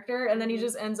noble character, and then he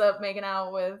just ends up making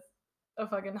out with a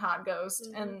fucking hot ghost.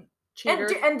 And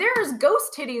there's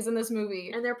ghost titties in this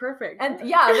movie, and they're perfect. And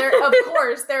yeah, they're of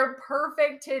course they're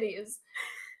perfect titties.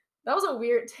 That was a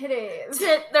weird titties.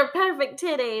 They're perfect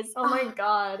titties. Oh my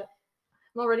god,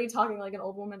 I'm already talking like an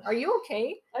old woman. Are you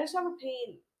okay? I just have a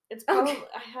pain. It's probably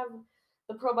I have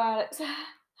the probiotics.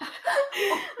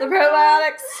 The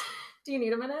probiotics. Do you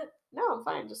need a minute? No, I'm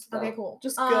fine. Just okay, cool.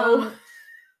 Just go.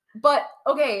 But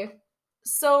okay,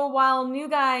 so while New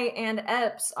Guy and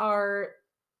Epps are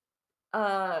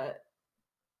kind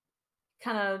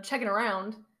of checking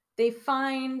around, they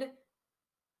find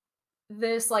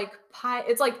this like pie.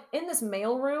 It's like in this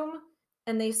mail room,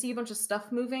 and they see a bunch of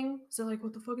stuff moving. So like,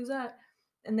 what the fuck is that?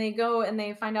 And they go and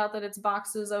they find out that it's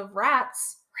boxes of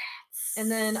rats And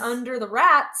then under the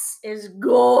rats is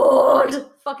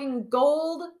gold. fucking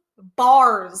gold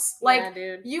bars. Like, yeah,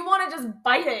 dude. you want to just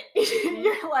bite it.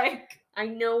 You're like, I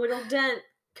know it'll dent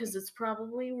because it's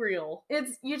probably real.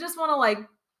 you just want to like,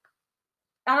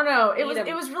 I don't know. It Eat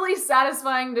 'em. was really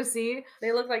satisfying to see.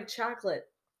 They look like chocolate.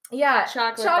 Yeah,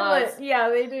 Chocolate bars. Yeah,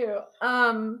 they do.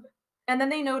 And then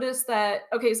they noticed that,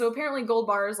 okay, so apparently gold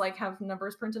bars like have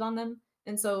numbers printed on them,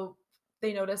 and so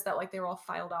they noticed that like they were all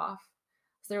filed off.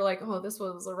 So they're like, oh, this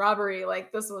was a robbery,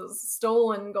 like this was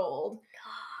stolen gold.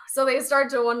 So they start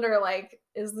to wonder, like,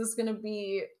 is this gonna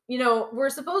be, we're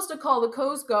supposed to call the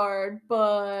Coast Guard,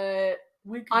 but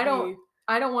I don't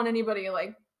want anybody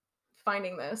like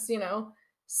finding this,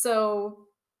 So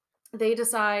they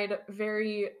decide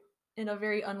in a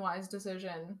very unwise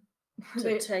decision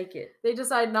to take it. They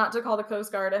decide not to call the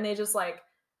Coast Guard, and they just like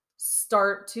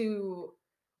start to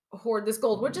hoard this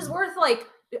gold, which is worth like,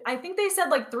 I think they said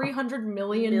like $300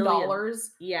 million.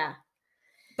 Yeah.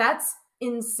 That's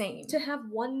insane. To have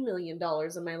 $1 million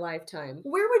in my lifetime.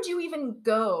 Where would you even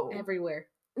go? Everywhere.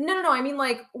 No. I mean,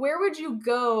 like, where would you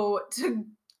go to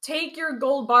take your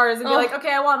gold bars and be like,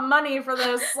 okay, I want money for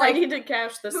this? Like, I need to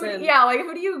cash this in. Yeah, like,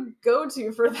 who do you go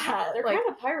to for that? They're like, kind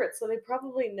of pirates, so they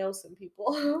probably know some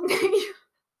people.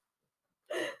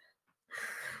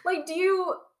 Like,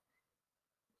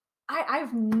 I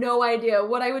have no idea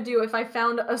what I would do if I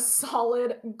found a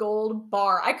solid gold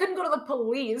bar. I couldn't go to the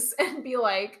police and be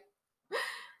like,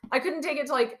 I couldn't take it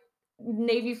to like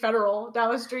Navy Federal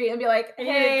down the street and be like, hey,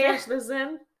 I need to cash this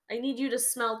in. I need you to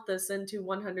smelt this into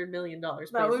 $100 million, please.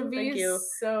 That would be Thank you.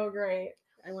 so great.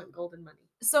 I want golden money.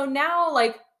 So now,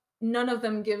 like, none of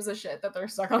them gives a shit that they're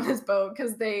stuck on this boat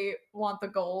because they want the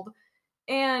gold.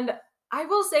 And I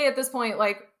will say at this point,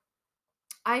 like,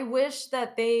 I wish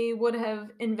that they would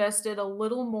have invested a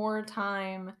little more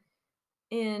time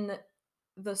in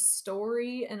the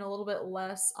story and a little bit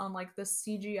less on like the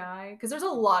CGI, because there's a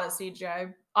lot of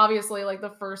CGI. Obviously, like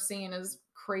the first scene is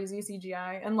crazy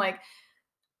CGI, and like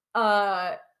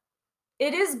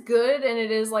it is good and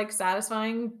it is like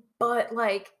satisfying, but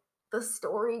like the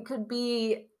story could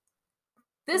be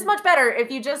this much better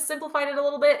if you just simplified it a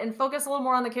little bit and focus a little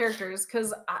more on the characters.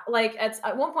 Because like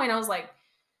at one point I was like,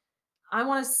 I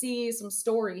want to see some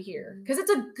story here, because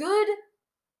it's good.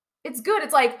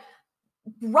 It's like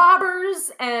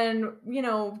robbers and,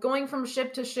 going from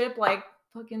ship to ship, like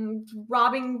fucking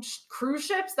robbing cruise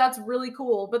ships. That's really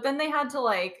cool. But then they had to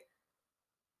like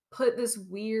put this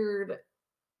weird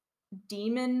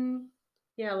demon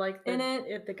like in it.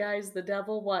 If the guy's the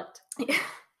devil, what? Yeah.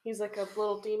 He's like a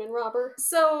little demon robber.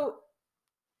 So,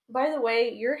 by the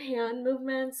way, your hand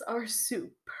movements are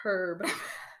superb.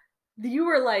 You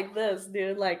were like this,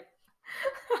 dude. Like,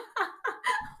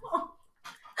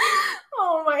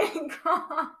 oh my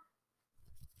god.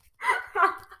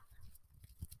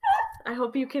 I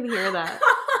hope you can hear that.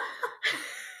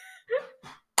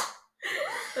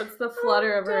 That's the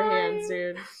flutter of her hands,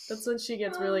 dude. That's when she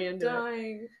gets really into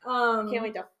it. I can't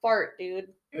wait to fart, dude.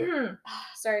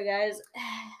 Sorry, guys.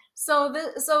 So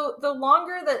the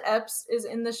longer that Epps is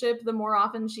in the ship, the more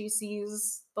often she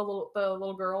sees the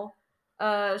little girl.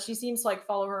 She seems to like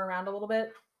follow her around a little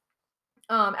bit.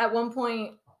 At one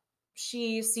point,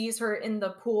 she sees her in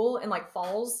the pool and like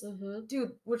falls,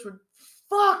 dude, which would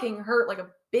fucking hurt like a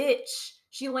bitch.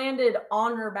 She landed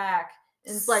on her back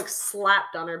and like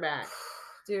slapped on her back,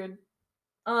 dude.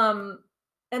 And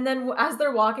then as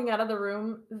they're walking out of the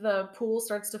room, the pool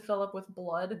starts to fill up with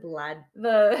blood.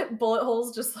 The bullet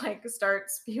holes just like start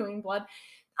spewing blood.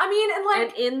 I mean,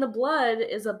 and in the blood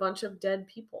is a bunch of dead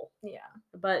people. Yeah.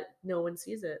 But no one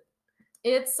sees it.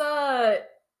 It's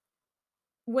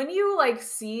when you like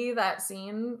see that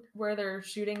scene where they're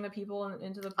shooting the people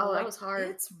into the pool. Oh, that was hard.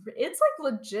 It's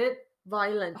like legit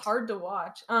violent, hard to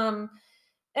watch.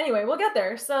 Anyway, we'll get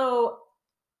there. So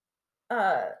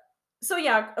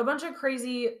yeah, a bunch of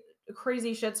crazy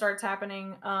shit starts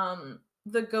happening.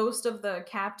 The ghost of the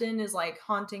captain is like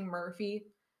haunting Murphy,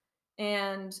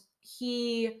 and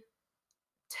he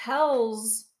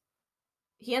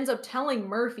ends up telling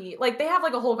Murphy, like they have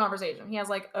like a whole conversation. He has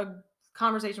like a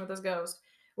conversation with this ghost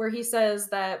where he says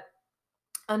that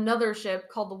another ship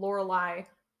called the Lorelei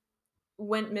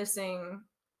went missing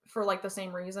for like the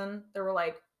same reason. There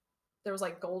was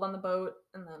like gold on the boat,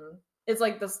 and then it's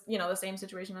like this, the same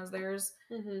situation as theirs,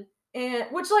 and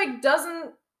which like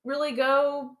doesn't really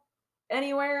go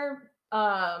anywhere.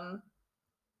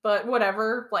 But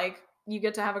whatever, like you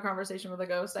get to have a conversation with a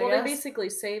ghost. I guess they basically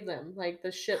save them. Like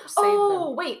the ship saved them.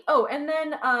 Oh wait, and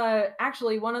then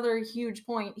actually one other huge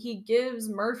point. He gives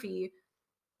Murphy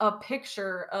a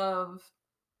picture of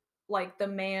like the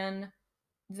man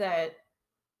that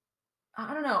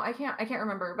I don't know. I can't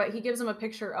remember, but he gives him a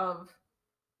picture of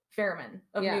Fairman,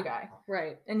 of Yeah. New Guy.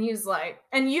 Right. And he's like,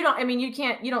 and you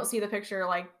don't see the picture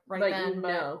like right But then, you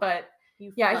know. but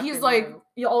You yeah, he's fucking like,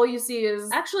 know. all you see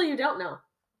is, Actually, you don't know.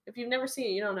 If you've never seen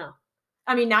it, you don't know.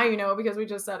 I mean, now you know because we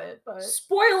just said it, but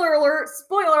Spoiler alert!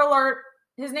 spoiler alert,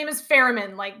 his name is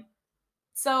Fairman. Like,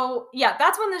 so yeah,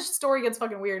 that's when this story gets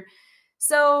fucking weird.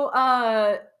 So,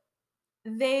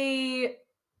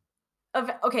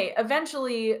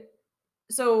 eventually,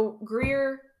 so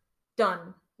Greer,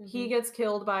 done. He Mhm. gets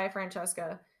killed by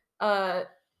Francesca. Oh,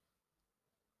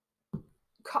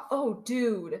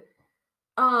 dude.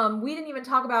 We didn't even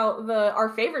talk about our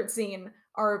favorite scene,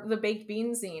 the baked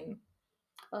bean scene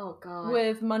Oh god.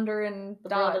 with Munder and The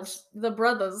Dodge, brothers. the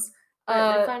brothers.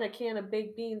 They find a can of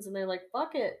baked beans and they're like,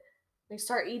 fuck it. They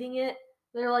start eating it.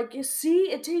 They're like, you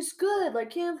see, it tastes good. Like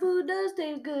canned food does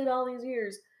taste good all these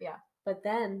years. Yeah. But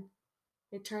then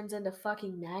it turns into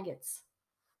fucking maggots.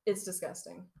 It's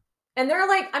disgusting. And they're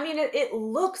like, I mean, it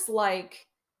looks like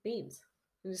beans.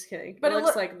 I'm just kidding. But it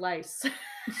looks like lice.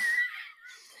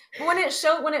 when it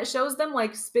shows them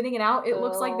like spitting it out, it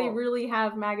looks like they Oh. really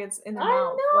have maggots in their I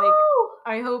mouth. know! Like,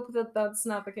 I hope that that's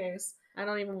not the case. I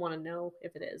don't even want to know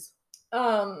if it is.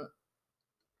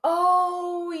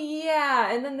 Oh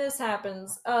yeah, and then this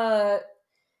happens.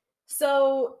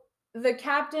 So the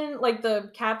captain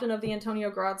of the Antonio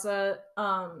Grazia,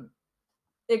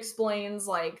 explains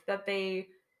like that they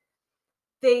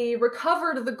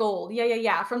recovered the gold.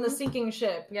 Yeah, from the sinking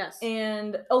ship. Yes.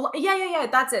 And yeah,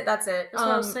 that's it. That's what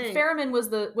I was saying. Fairman was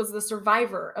the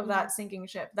survivor of that sinking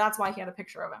ship. That's why he had a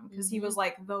picture of him, because he was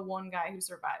like the one guy who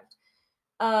survived.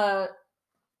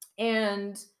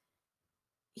 And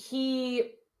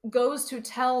he goes to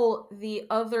tell the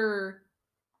other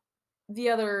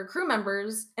crew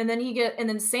members, and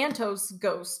then Santos'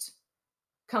 ghost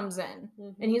comes in,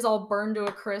 and he's all burned to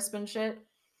a crisp and shit.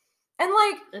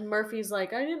 And Murphy's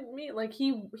like, I didn't mean, like,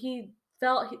 he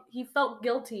felt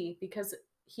guilty because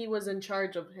he was in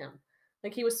charge of him.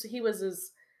 Like he was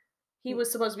supposed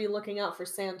to be looking out for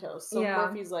Santos. So Yeah.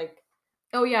 Murphy's like,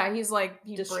 oh yeah, he's like,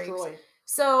 he destroy. breaks.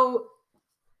 So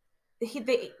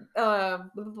blah,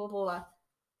 blah,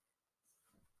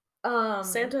 blah.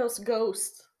 Santos'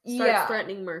 ghost starts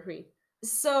threatening Murphy.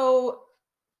 So,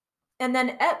 and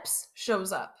then Epps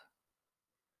shows up.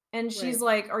 And she's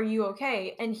like, are you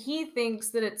okay? And he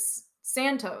thinks that it's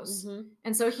Santos.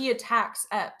 And so he attacks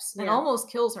Epps and almost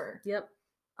kills her. Yep.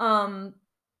 And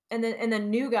then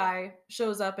New Guy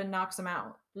shows up and knocks him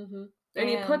out. And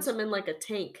he puts him in like a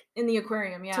tank. In the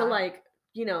aquarium, yeah. To like,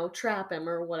 trap him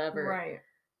or whatever. Right.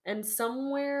 And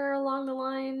somewhere along the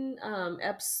line,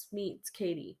 Epps meets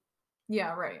Katie.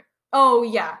 Yeah, right. Oh,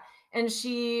 yeah. And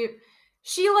she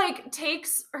like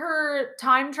takes her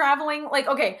time traveling, like,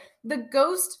 okay, the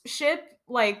ghost ship,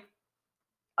 like,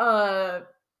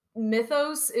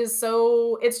 mythos is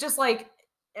so, it's just like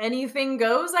anything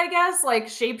goes, I guess, like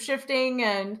shape-shifting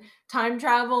and time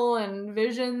travel and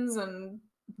visions and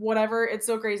whatever. It's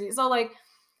so crazy. So like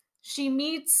she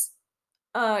meets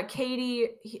Katie.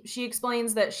 She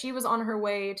explains that she was on her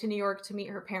way to New York to meet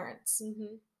her parents,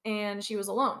 and she was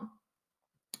alone.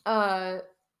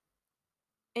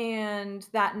 And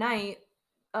that night,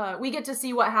 we get to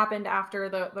see what happened after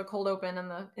the cold open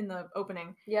and in the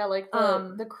opening. Yeah, like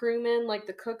the crewmen, like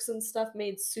the cooks and stuff,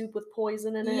 made soup with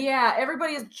poison in it. Yeah,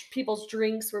 people's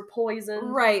drinks were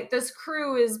poisoned. Right. This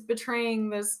crew is betraying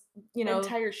this,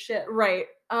 entire ship. Right.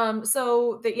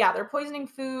 So they're poisoning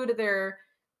food. They're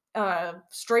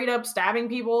straight up stabbing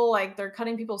people. Like they're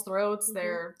cutting people's throats.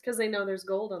 They're because they know there's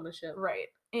gold on the ship. Right.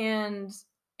 And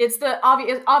it's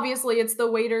obviously it's the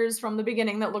waiters from the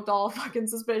beginning that looked all fucking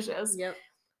suspicious. Yep.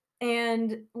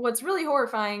 And what's really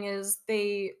horrifying is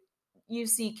you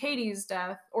see Katie's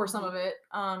death, or some of it,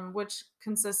 which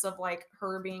consists of like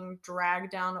her being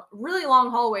dragged down really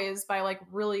long hallways by like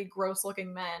really gross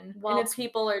looking men. While and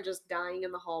people are just dying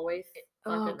in the hallway.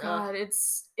 Oh god,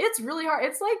 it's really hard.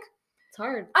 It's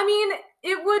hard. I mean,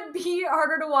 it would be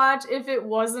harder to watch if it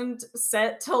wasn't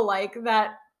set to like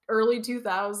that early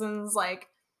 2000s, like,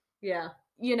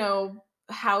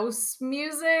 house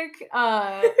music.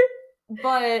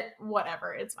 But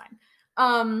whatever, it's fine.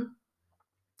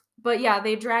 But yeah,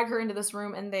 they drag her into this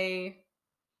room and they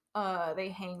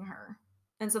hang her.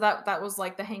 And so that was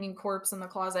like the hanging corpse in the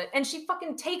closet. And she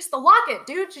fucking takes the locket,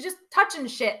 dude. She's just touching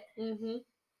shit.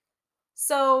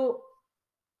 So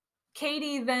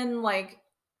Katie then like,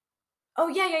 oh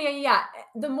yeah.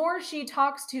 The more she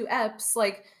talks to Epps,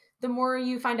 like the more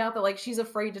you find out that like she's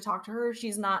afraid to talk to her.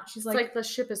 She's like, it's like the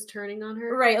ship is turning on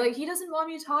her. Right. Like he doesn't want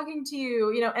me talking to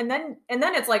you, and then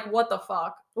it's like, what the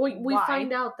fuck? We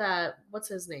find out that, what's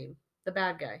his name? The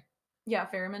bad guy. Yeah,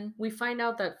 Ferriman. We find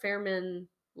out that Fairman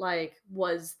like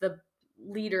was the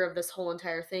leader of this whole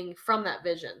entire thing from that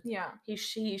vision. Yeah.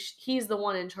 He's the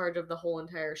one in charge of the whole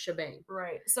entire shebang.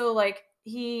 Right. So like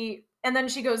and then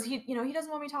she goes, he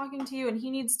doesn't want me talking to you, and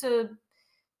he needs to,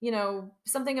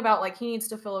 something about like he needs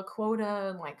to fill a quota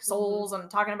and like souls and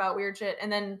talking about weird shit,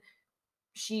 and then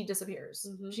she disappears.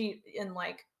 She, in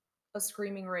like a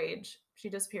screaming rage, she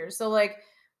disappears. So like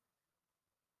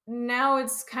now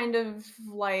it's kind of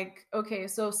like, okay,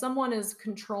 so someone is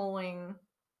controlling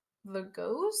the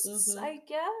ghosts, I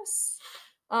guess.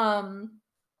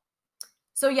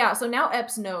 So yeah, so now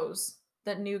Epps knows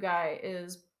that new guy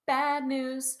is bad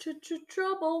news.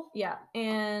 Trouble. Yeah,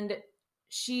 and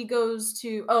she goes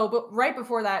to, but right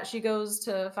before that, she goes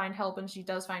to find help, and she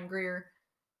does find Greer,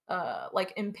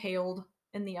 like impaled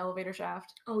in the elevator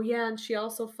shaft. Oh yeah, and she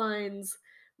also finds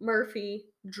Murphy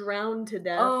drowned to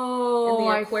death. Oh, in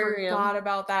the aquarium. I forgot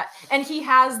about that. And he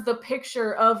has the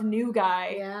picture of new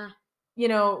guy. Yeah.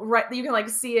 Right, you can like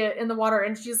see it in the water,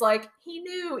 and she's like, he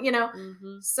knew.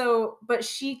 So, but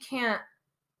she can't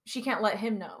let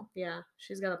him know. Yeah,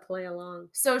 she's got to play along.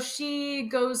 So she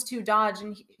goes to Dodge,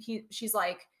 and she's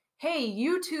like, hey,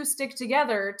 you two stick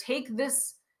together, take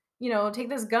this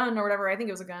gun or whatever, I think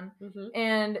it was a gun,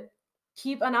 and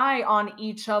keep an eye on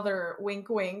each other, wink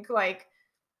wink, like,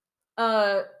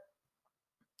 but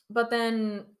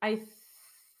then I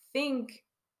think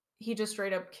he just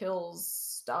straight up kills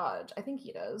Dodge. I think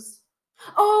he does.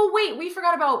 Oh, wait, we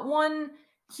forgot about one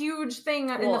huge thing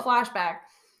in the flashback.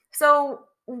 So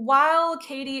while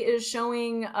Katie is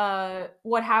showing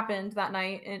what happened that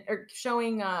night, or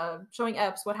showing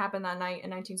Epps what happened that night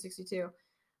in 1962,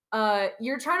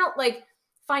 you're trying to like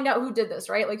find out who did this,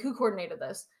 right? Like who coordinated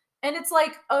this. And it's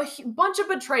like a bunch of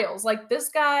betrayals. Like this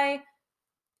guy,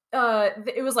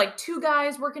 it was like two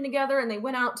guys working together, and they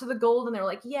went out to the gold, and they're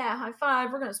like, yeah, high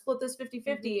five, we're gonna split this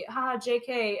 50-50, haha,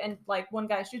 JK, and like one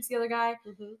guy shoots the other guy,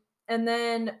 and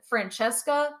then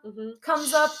Francesca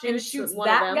comes up and shoots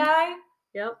that guy.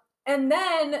 Yep. And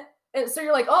then so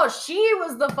you're like, oh, she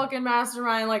was the fucking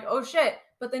mastermind, like, oh shit.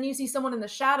 But then you see someone in the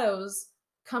shadows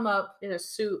come up in a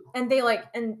suit, and they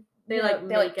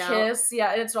kiss,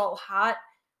 yeah, and it's all hot.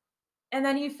 And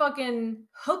then he fucking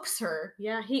hooks her.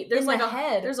 Yeah, there's like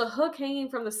head. There's a hook hanging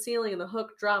from the ceiling, and the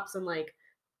hook drops and like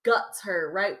guts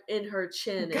her right in her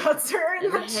chin. Guts her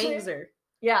in her chin. Hangs her.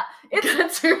 Yeah,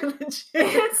 guts her in the chin.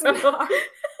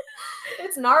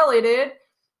 It's gnarly, dude.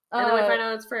 And then we find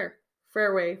out it's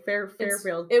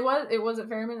Fairfield. It was at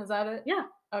Fairman. Is that it? Yeah.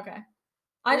 Okay.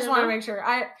 I just want to make sure.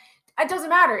 It doesn't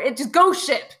matter. It just ghost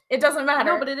ship. It doesn't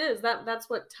matter. No, but it is. That's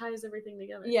what ties everything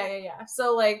together. Yeah.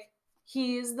 So like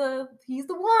he's the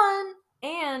one,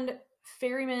 and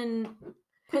Ferryman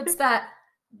puts that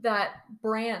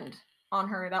brand on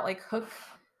her, that like hook.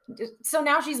 So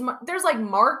now there's like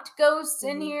marked ghosts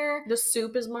in here. The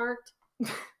soup is marked.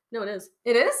 No, it is.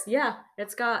 It is? Yeah.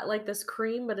 It's got like this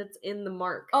cream, but it's in the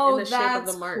mark. Oh, in the shape of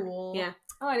the mark. Cool. Yeah.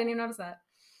 Oh, I didn't even notice that.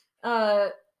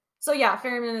 So yeah,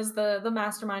 Ferryman is the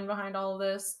mastermind behind all of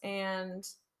this, and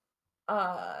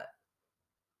I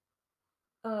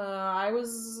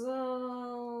was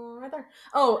right there.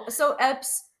 Oh, so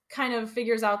Epps kind of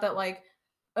figures out that like,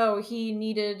 oh, he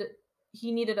needed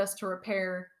us to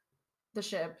repair the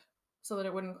ship so that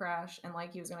it wouldn't crash, and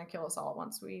like he was gonna kill us all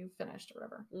once we finished or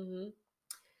whatever.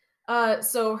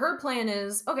 So her plan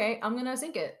is, okay, I'm gonna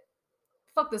sink it.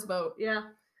 Fuck this boat. Yeah.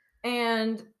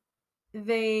 And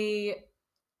they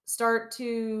start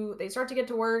to get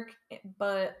to work,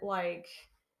 but like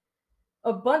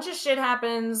a bunch of shit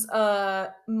happens.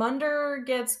 Munder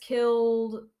gets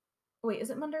killed. Wait, is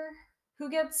it Munder? Who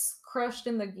gets crushed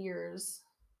in the gears?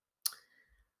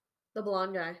 The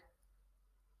blonde guy.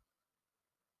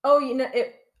 Oh,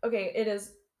 it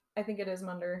is. I think it is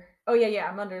Munder. Oh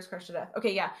yeah, Munder is crushed to death.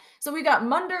 Okay, yeah. So we got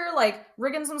Munder like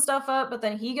rigging some stuff up, but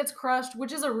then he gets crushed,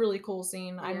 which is a really cool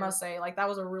scene, I must say. Like that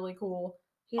was a really cool.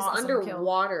 He's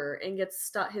underwater and gets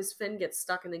stuck. His fin gets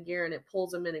stuck in the gear, and it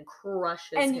pulls him in and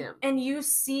crushes him. And you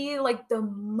see like the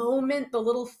moment the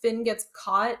little fin gets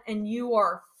caught, and you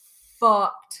are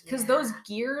fucked because those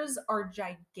gears are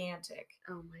gigantic.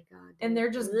 Oh my god! Dude. And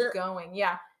they're just going.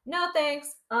 Yeah. No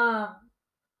thanks.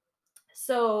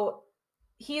 So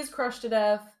he's crushed to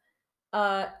death.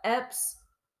 Epps,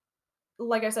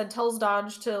 like I said, tells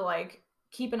Dodge to like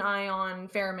keep an eye on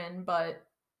Fairman, but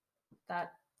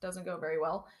that doesn't go very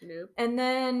well. Nope.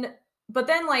 And but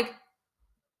then like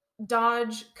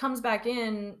Dodge comes back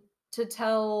in to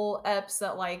tell Epps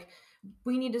that like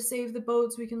we need to save the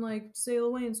boat so we can like sail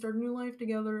away and start a new life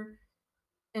together.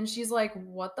 And she's like,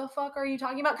 what the fuck are you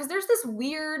talking about? Because there's this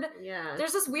weird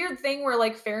thing where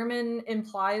like Fairman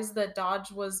implies that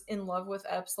Dodge was in love with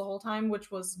Epps the whole time,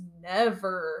 which was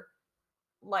never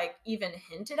like even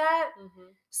hinted at.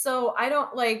 So I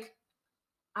don't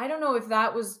know if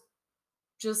that was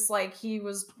just like he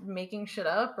was making shit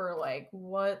up or like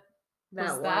what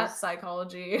that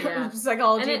psychology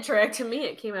trick. To me,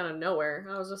 it came out of nowhere.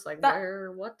 I was just like,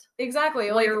 what?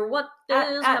 Exactly. Where, what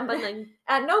is happening?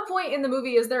 At no point in the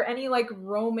movie is there any like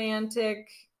romantic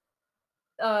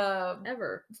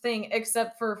ever thing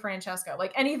except for Francesca.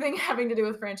 Like anything having to do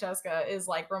with Francesca is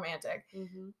like romantic.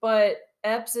 But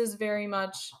Epps is very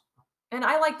much, and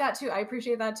I like that too. I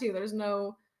appreciate that too. There's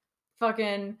no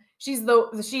fucking she's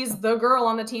the girl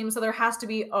on the team, so there has to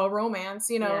be a romance,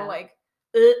 like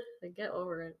get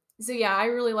over it. So yeah, I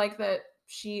really like that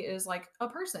she is like a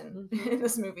person in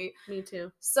this movie. Me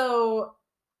too. So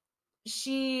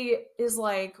she is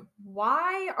like,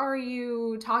 why are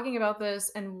you talking about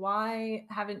this, and why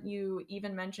haven't you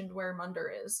even mentioned where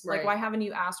Munder is? Like, why haven't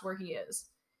you asked where he is?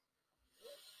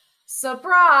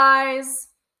 Surprise!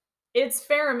 It's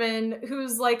Fairman,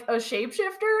 who's like a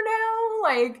shapeshifter now.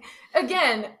 Like,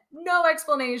 again, no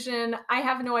explanation. I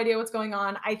have no idea what's going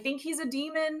on. I think he's a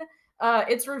demon.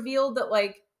 It's revealed that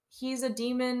like he's a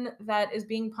demon that is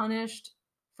being punished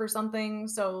for something,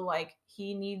 so like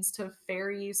he needs to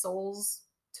ferry souls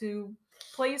to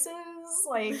places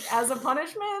like as a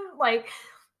punishment. Like,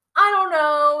 I don't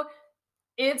know.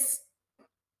 It's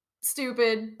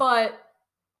stupid, but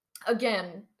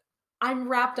again, I'm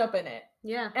wrapped up in it.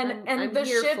 Yeah, and I'm the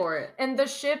here ship for it. And the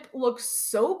ship looks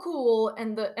so cool,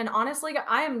 and honestly,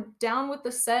 I am down with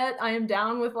the set. I am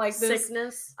down with like this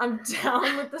sickness. I'm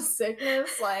down with the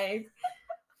sickness, like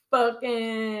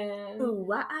fucking.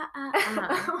 Ooh,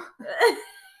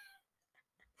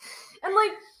 And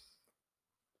like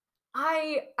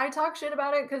I talk shit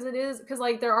about it because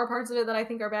like there are parts of it that I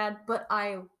think are bad, but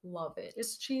I love it.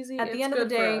 It's cheesy. At the end of the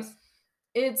day,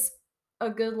 it's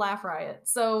a good laugh riot.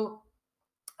 So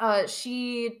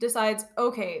she decides,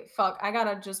 okay, fuck, I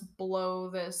gotta just blow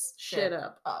this shit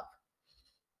up.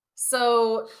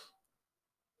 So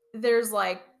there's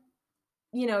like,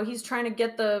 he's trying to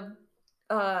get the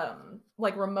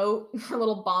like remote, a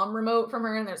little bomb remote from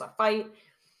her, and there's a fight,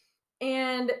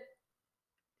 and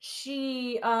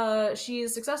she's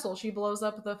successful. She blows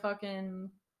up the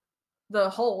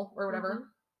hole or whatever,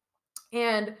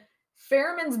 and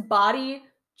Fairman's body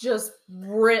just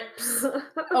rips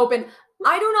open.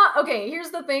 Okay,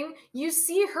 here's the thing. You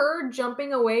see her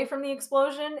jumping away from the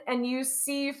explosion, and you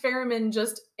see Fairman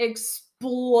just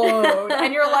explode.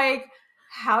 And you're like,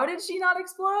 how did she not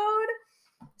explode?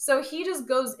 So he just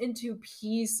goes into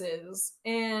pieces,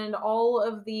 and all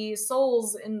of the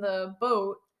souls in the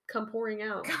boat come pouring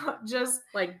out. Just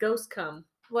like ghost cum.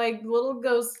 Like little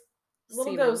ghost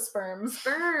sperm.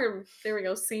 There we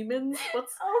go. Semen.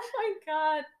 What's Oh my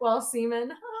god. Well,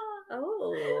 semen.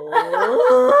 Oh.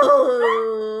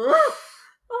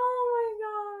 Oh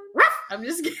my god. I'm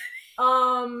just kidding.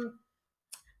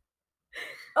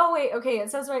 Oh wait, okay,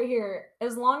 it says right here,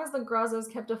 as long as the Graza is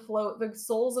kept afloat, the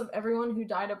souls of everyone who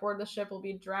died aboard the ship will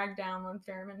be dragged down when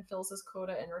Fairman fills his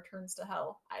quota and returns to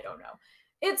hell. I don't know.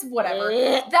 It's whatever.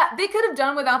 That they could have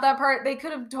done without that part. They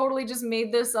could have totally just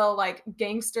made this a like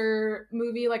gangster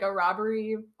movie, like a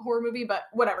robbery horror movie, but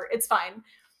whatever, it's fine.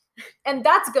 And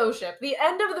that's Ghost Ship. The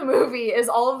end of the movie is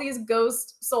all of these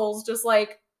ghost souls just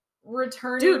like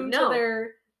returning to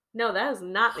their. No, that is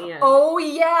not the end. Oh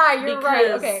yeah, you're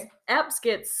right. Okay. Epps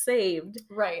gets saved.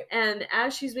 Right. And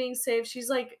as she's being saved, she's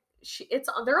like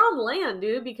they're on land,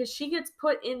 dude, because she gets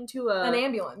put into an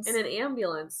ambulance. In an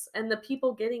ambulance. And the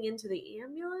people getting into the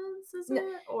ambulance, is it?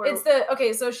 Or it's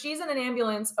okay, so she's in an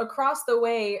ambulance. Across the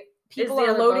way, people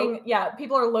are loading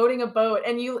people are loading a boat,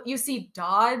 and you see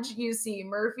Dodge, you see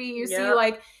Murphy, you see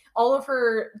like all of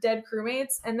her dead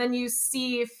crewmates, and then you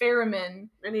see Fairman,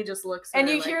 and he just looks and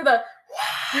you hear the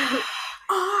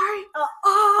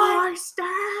I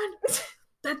stand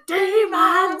the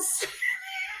demons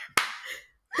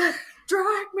that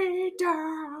drag me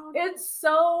down. It's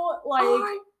so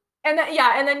like and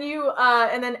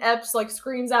then Epps like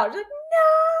screams out, like, no.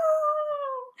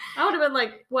 I would have been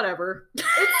like, whatever.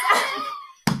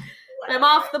 I'm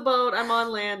off the boat, I'm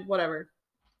on land, whatever.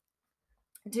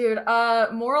 Dude,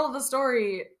 moral of the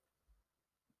story,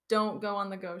 don't go on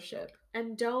the ghost ship.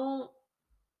 And don't.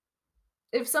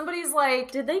 If somebody's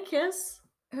like... Did they kiss?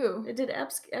 Who? Did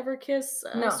Epps ever kiss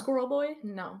no. Squirrel Boy?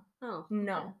 No. Oh.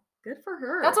 No. Good for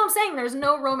her. That's what I'm saying. There's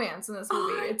no romance in this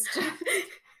movie. It's just...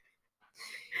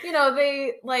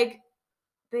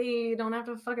 they don't have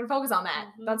to fucking focus on that.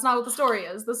 Mm-hmm. That's not what the story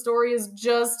is. The story is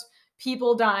just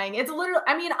people dying. It's literally,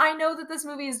 I mean, I know that this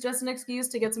movie is just an excuse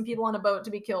to get some people on a boat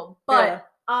to be killed, but Yeah.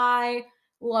 I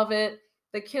love it.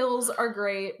 The kills are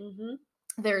great. Mm-hmm.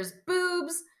 There's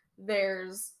boobs,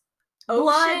 there's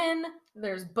Blood. ocean,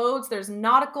 there's boats, there's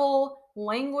nautical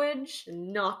language.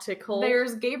 Nautical.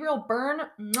 There's Gabriel Byrne.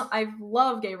 I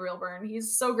love Gabriel Byrne.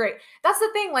 He's so great. That's the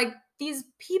thing. Like, these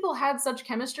people had such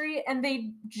chemistry, and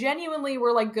they genuinely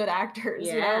were like good actors.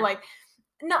 You Yeah. know, like,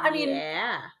 no, I mean,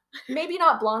 yeah. maybe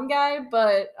not blonde guy,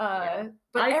 but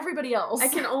but I- everybody else. I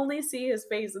can only see his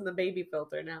face in the baby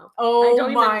filter now. Oh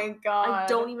don't my even- god! I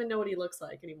don't even know what he looks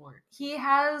like anymore. He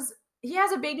has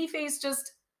a baby face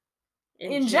just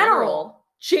in general.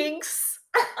 Jinx.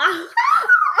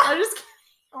 I'm just kidding.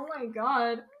 Oh my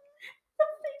god! The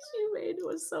face you made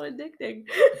was so addicting.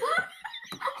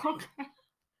 Okay.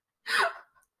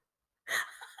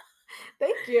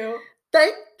 Thank you.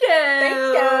 Thank you. Thank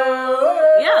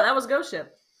you. Yeah, that was Ghost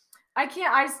Ship.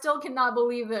 I still cannot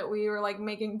believe that we were like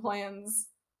making plans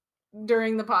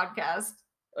during the podcast.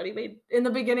 What do you mean? In the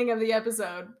beginning of the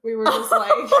episode, we were just like,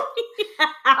 Yeah.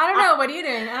 I don't know, what are you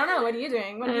doing? I don't know, what are you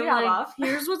doing? What do you I'm have like, off?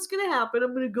 Here's what's gonna happen.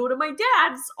 I'm gonna go to my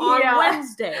dad's on Yeah.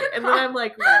 Wednesday. And then I'm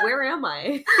like, where am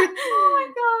I? Oh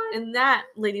my god. And that,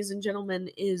 ladies and gentlemen,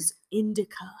 is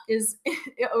Indica. Is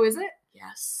it?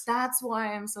 Yes. That's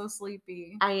why I'm so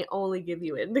sleepy. I only give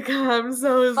you Indica. I'm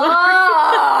so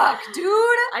sorry. Fuck, dude.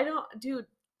 I don't, dude,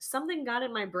 something got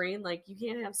in my brain like, you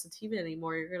can't have sativa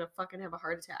anymore. You're gonna fucking have a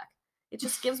heart attack. It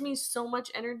just gives me so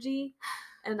much energy.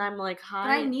 And I'm like, But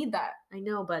hi. I need that. I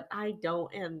know, but I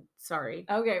don't. And sorry.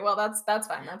 Okay, well that's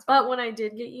fine. That's fine. But when I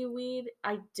did get you weed,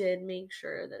 I did make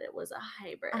sure that it was a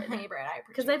hybrid. A hybrid, I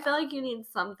Because I feel like you need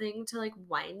something to like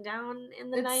wind down in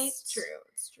the night. It's true.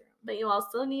 It's true. But you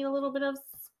also need a little bit of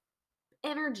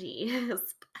energy.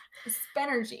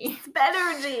 Spenergy.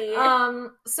 Energy.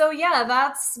 So yeah,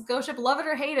 that's Ghost Ship. Love it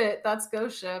or hate it, that's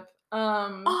Ghost Ship.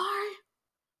 I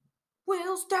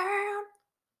Wheels down.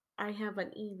 I have an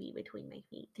Eevee between my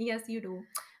feet. Yes, you do.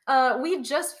 We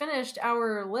just finished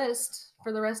our list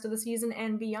for the rest of the season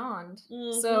and beyond.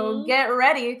 So Mhm. get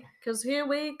ready, Because here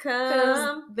we because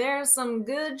come. there's some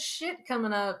good shit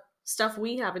coming up. Stuff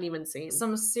we haven't even seen.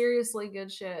 Some seriously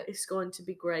good shit. It's going to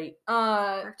be great.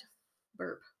 I have to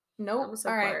burp. Nope. I'm so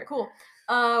All right, fired. cool.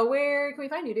 Where can we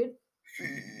find you, dude?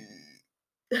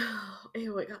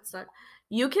 Ew, it got stuck.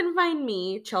 You can find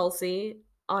me, Chelsea,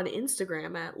 on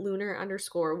Instagram at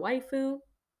lunar_waifu.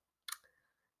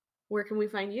 Where can we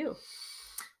find you?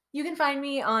 You can find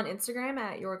me on Instagram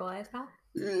at your Goliath Pal.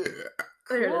 There it is.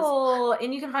 Cool.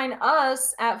 And you can find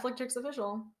us at FlickTricks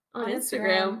Official On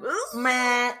Instagram.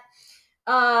 Meh.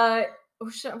 Well,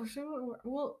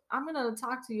 I'm gonna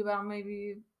talk to you about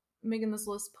maybe making this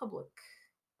list public.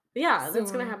 Yeah,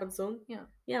 that's gonna Soon. happen soon. Yeah.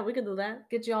 Yeah, we could do that.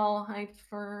 Get y'all hyped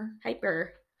for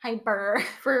Hyper. hyper.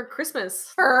 For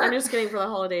Christmas. For- I'm just kidding, for the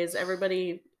holidays.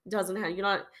 Everybody doesn't have, you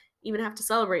not even have to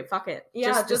celebrate. Fuck it. Yeah,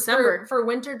 just just December. for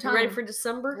winter You time. ready for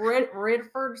December? ready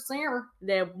for December.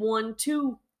 They have 1,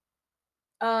 2.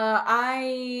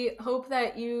 I hope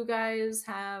that you guys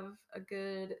have a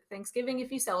good Thanksgiving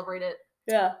if you celebrate it.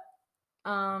 Yeah.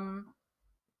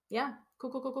 Yeah.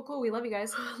 Cool. We love you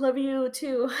guys. Love you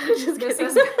too. Just This kidding.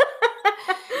 is-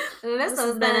 This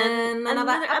has been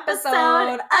another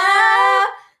episode of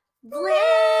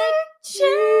Flick Chick.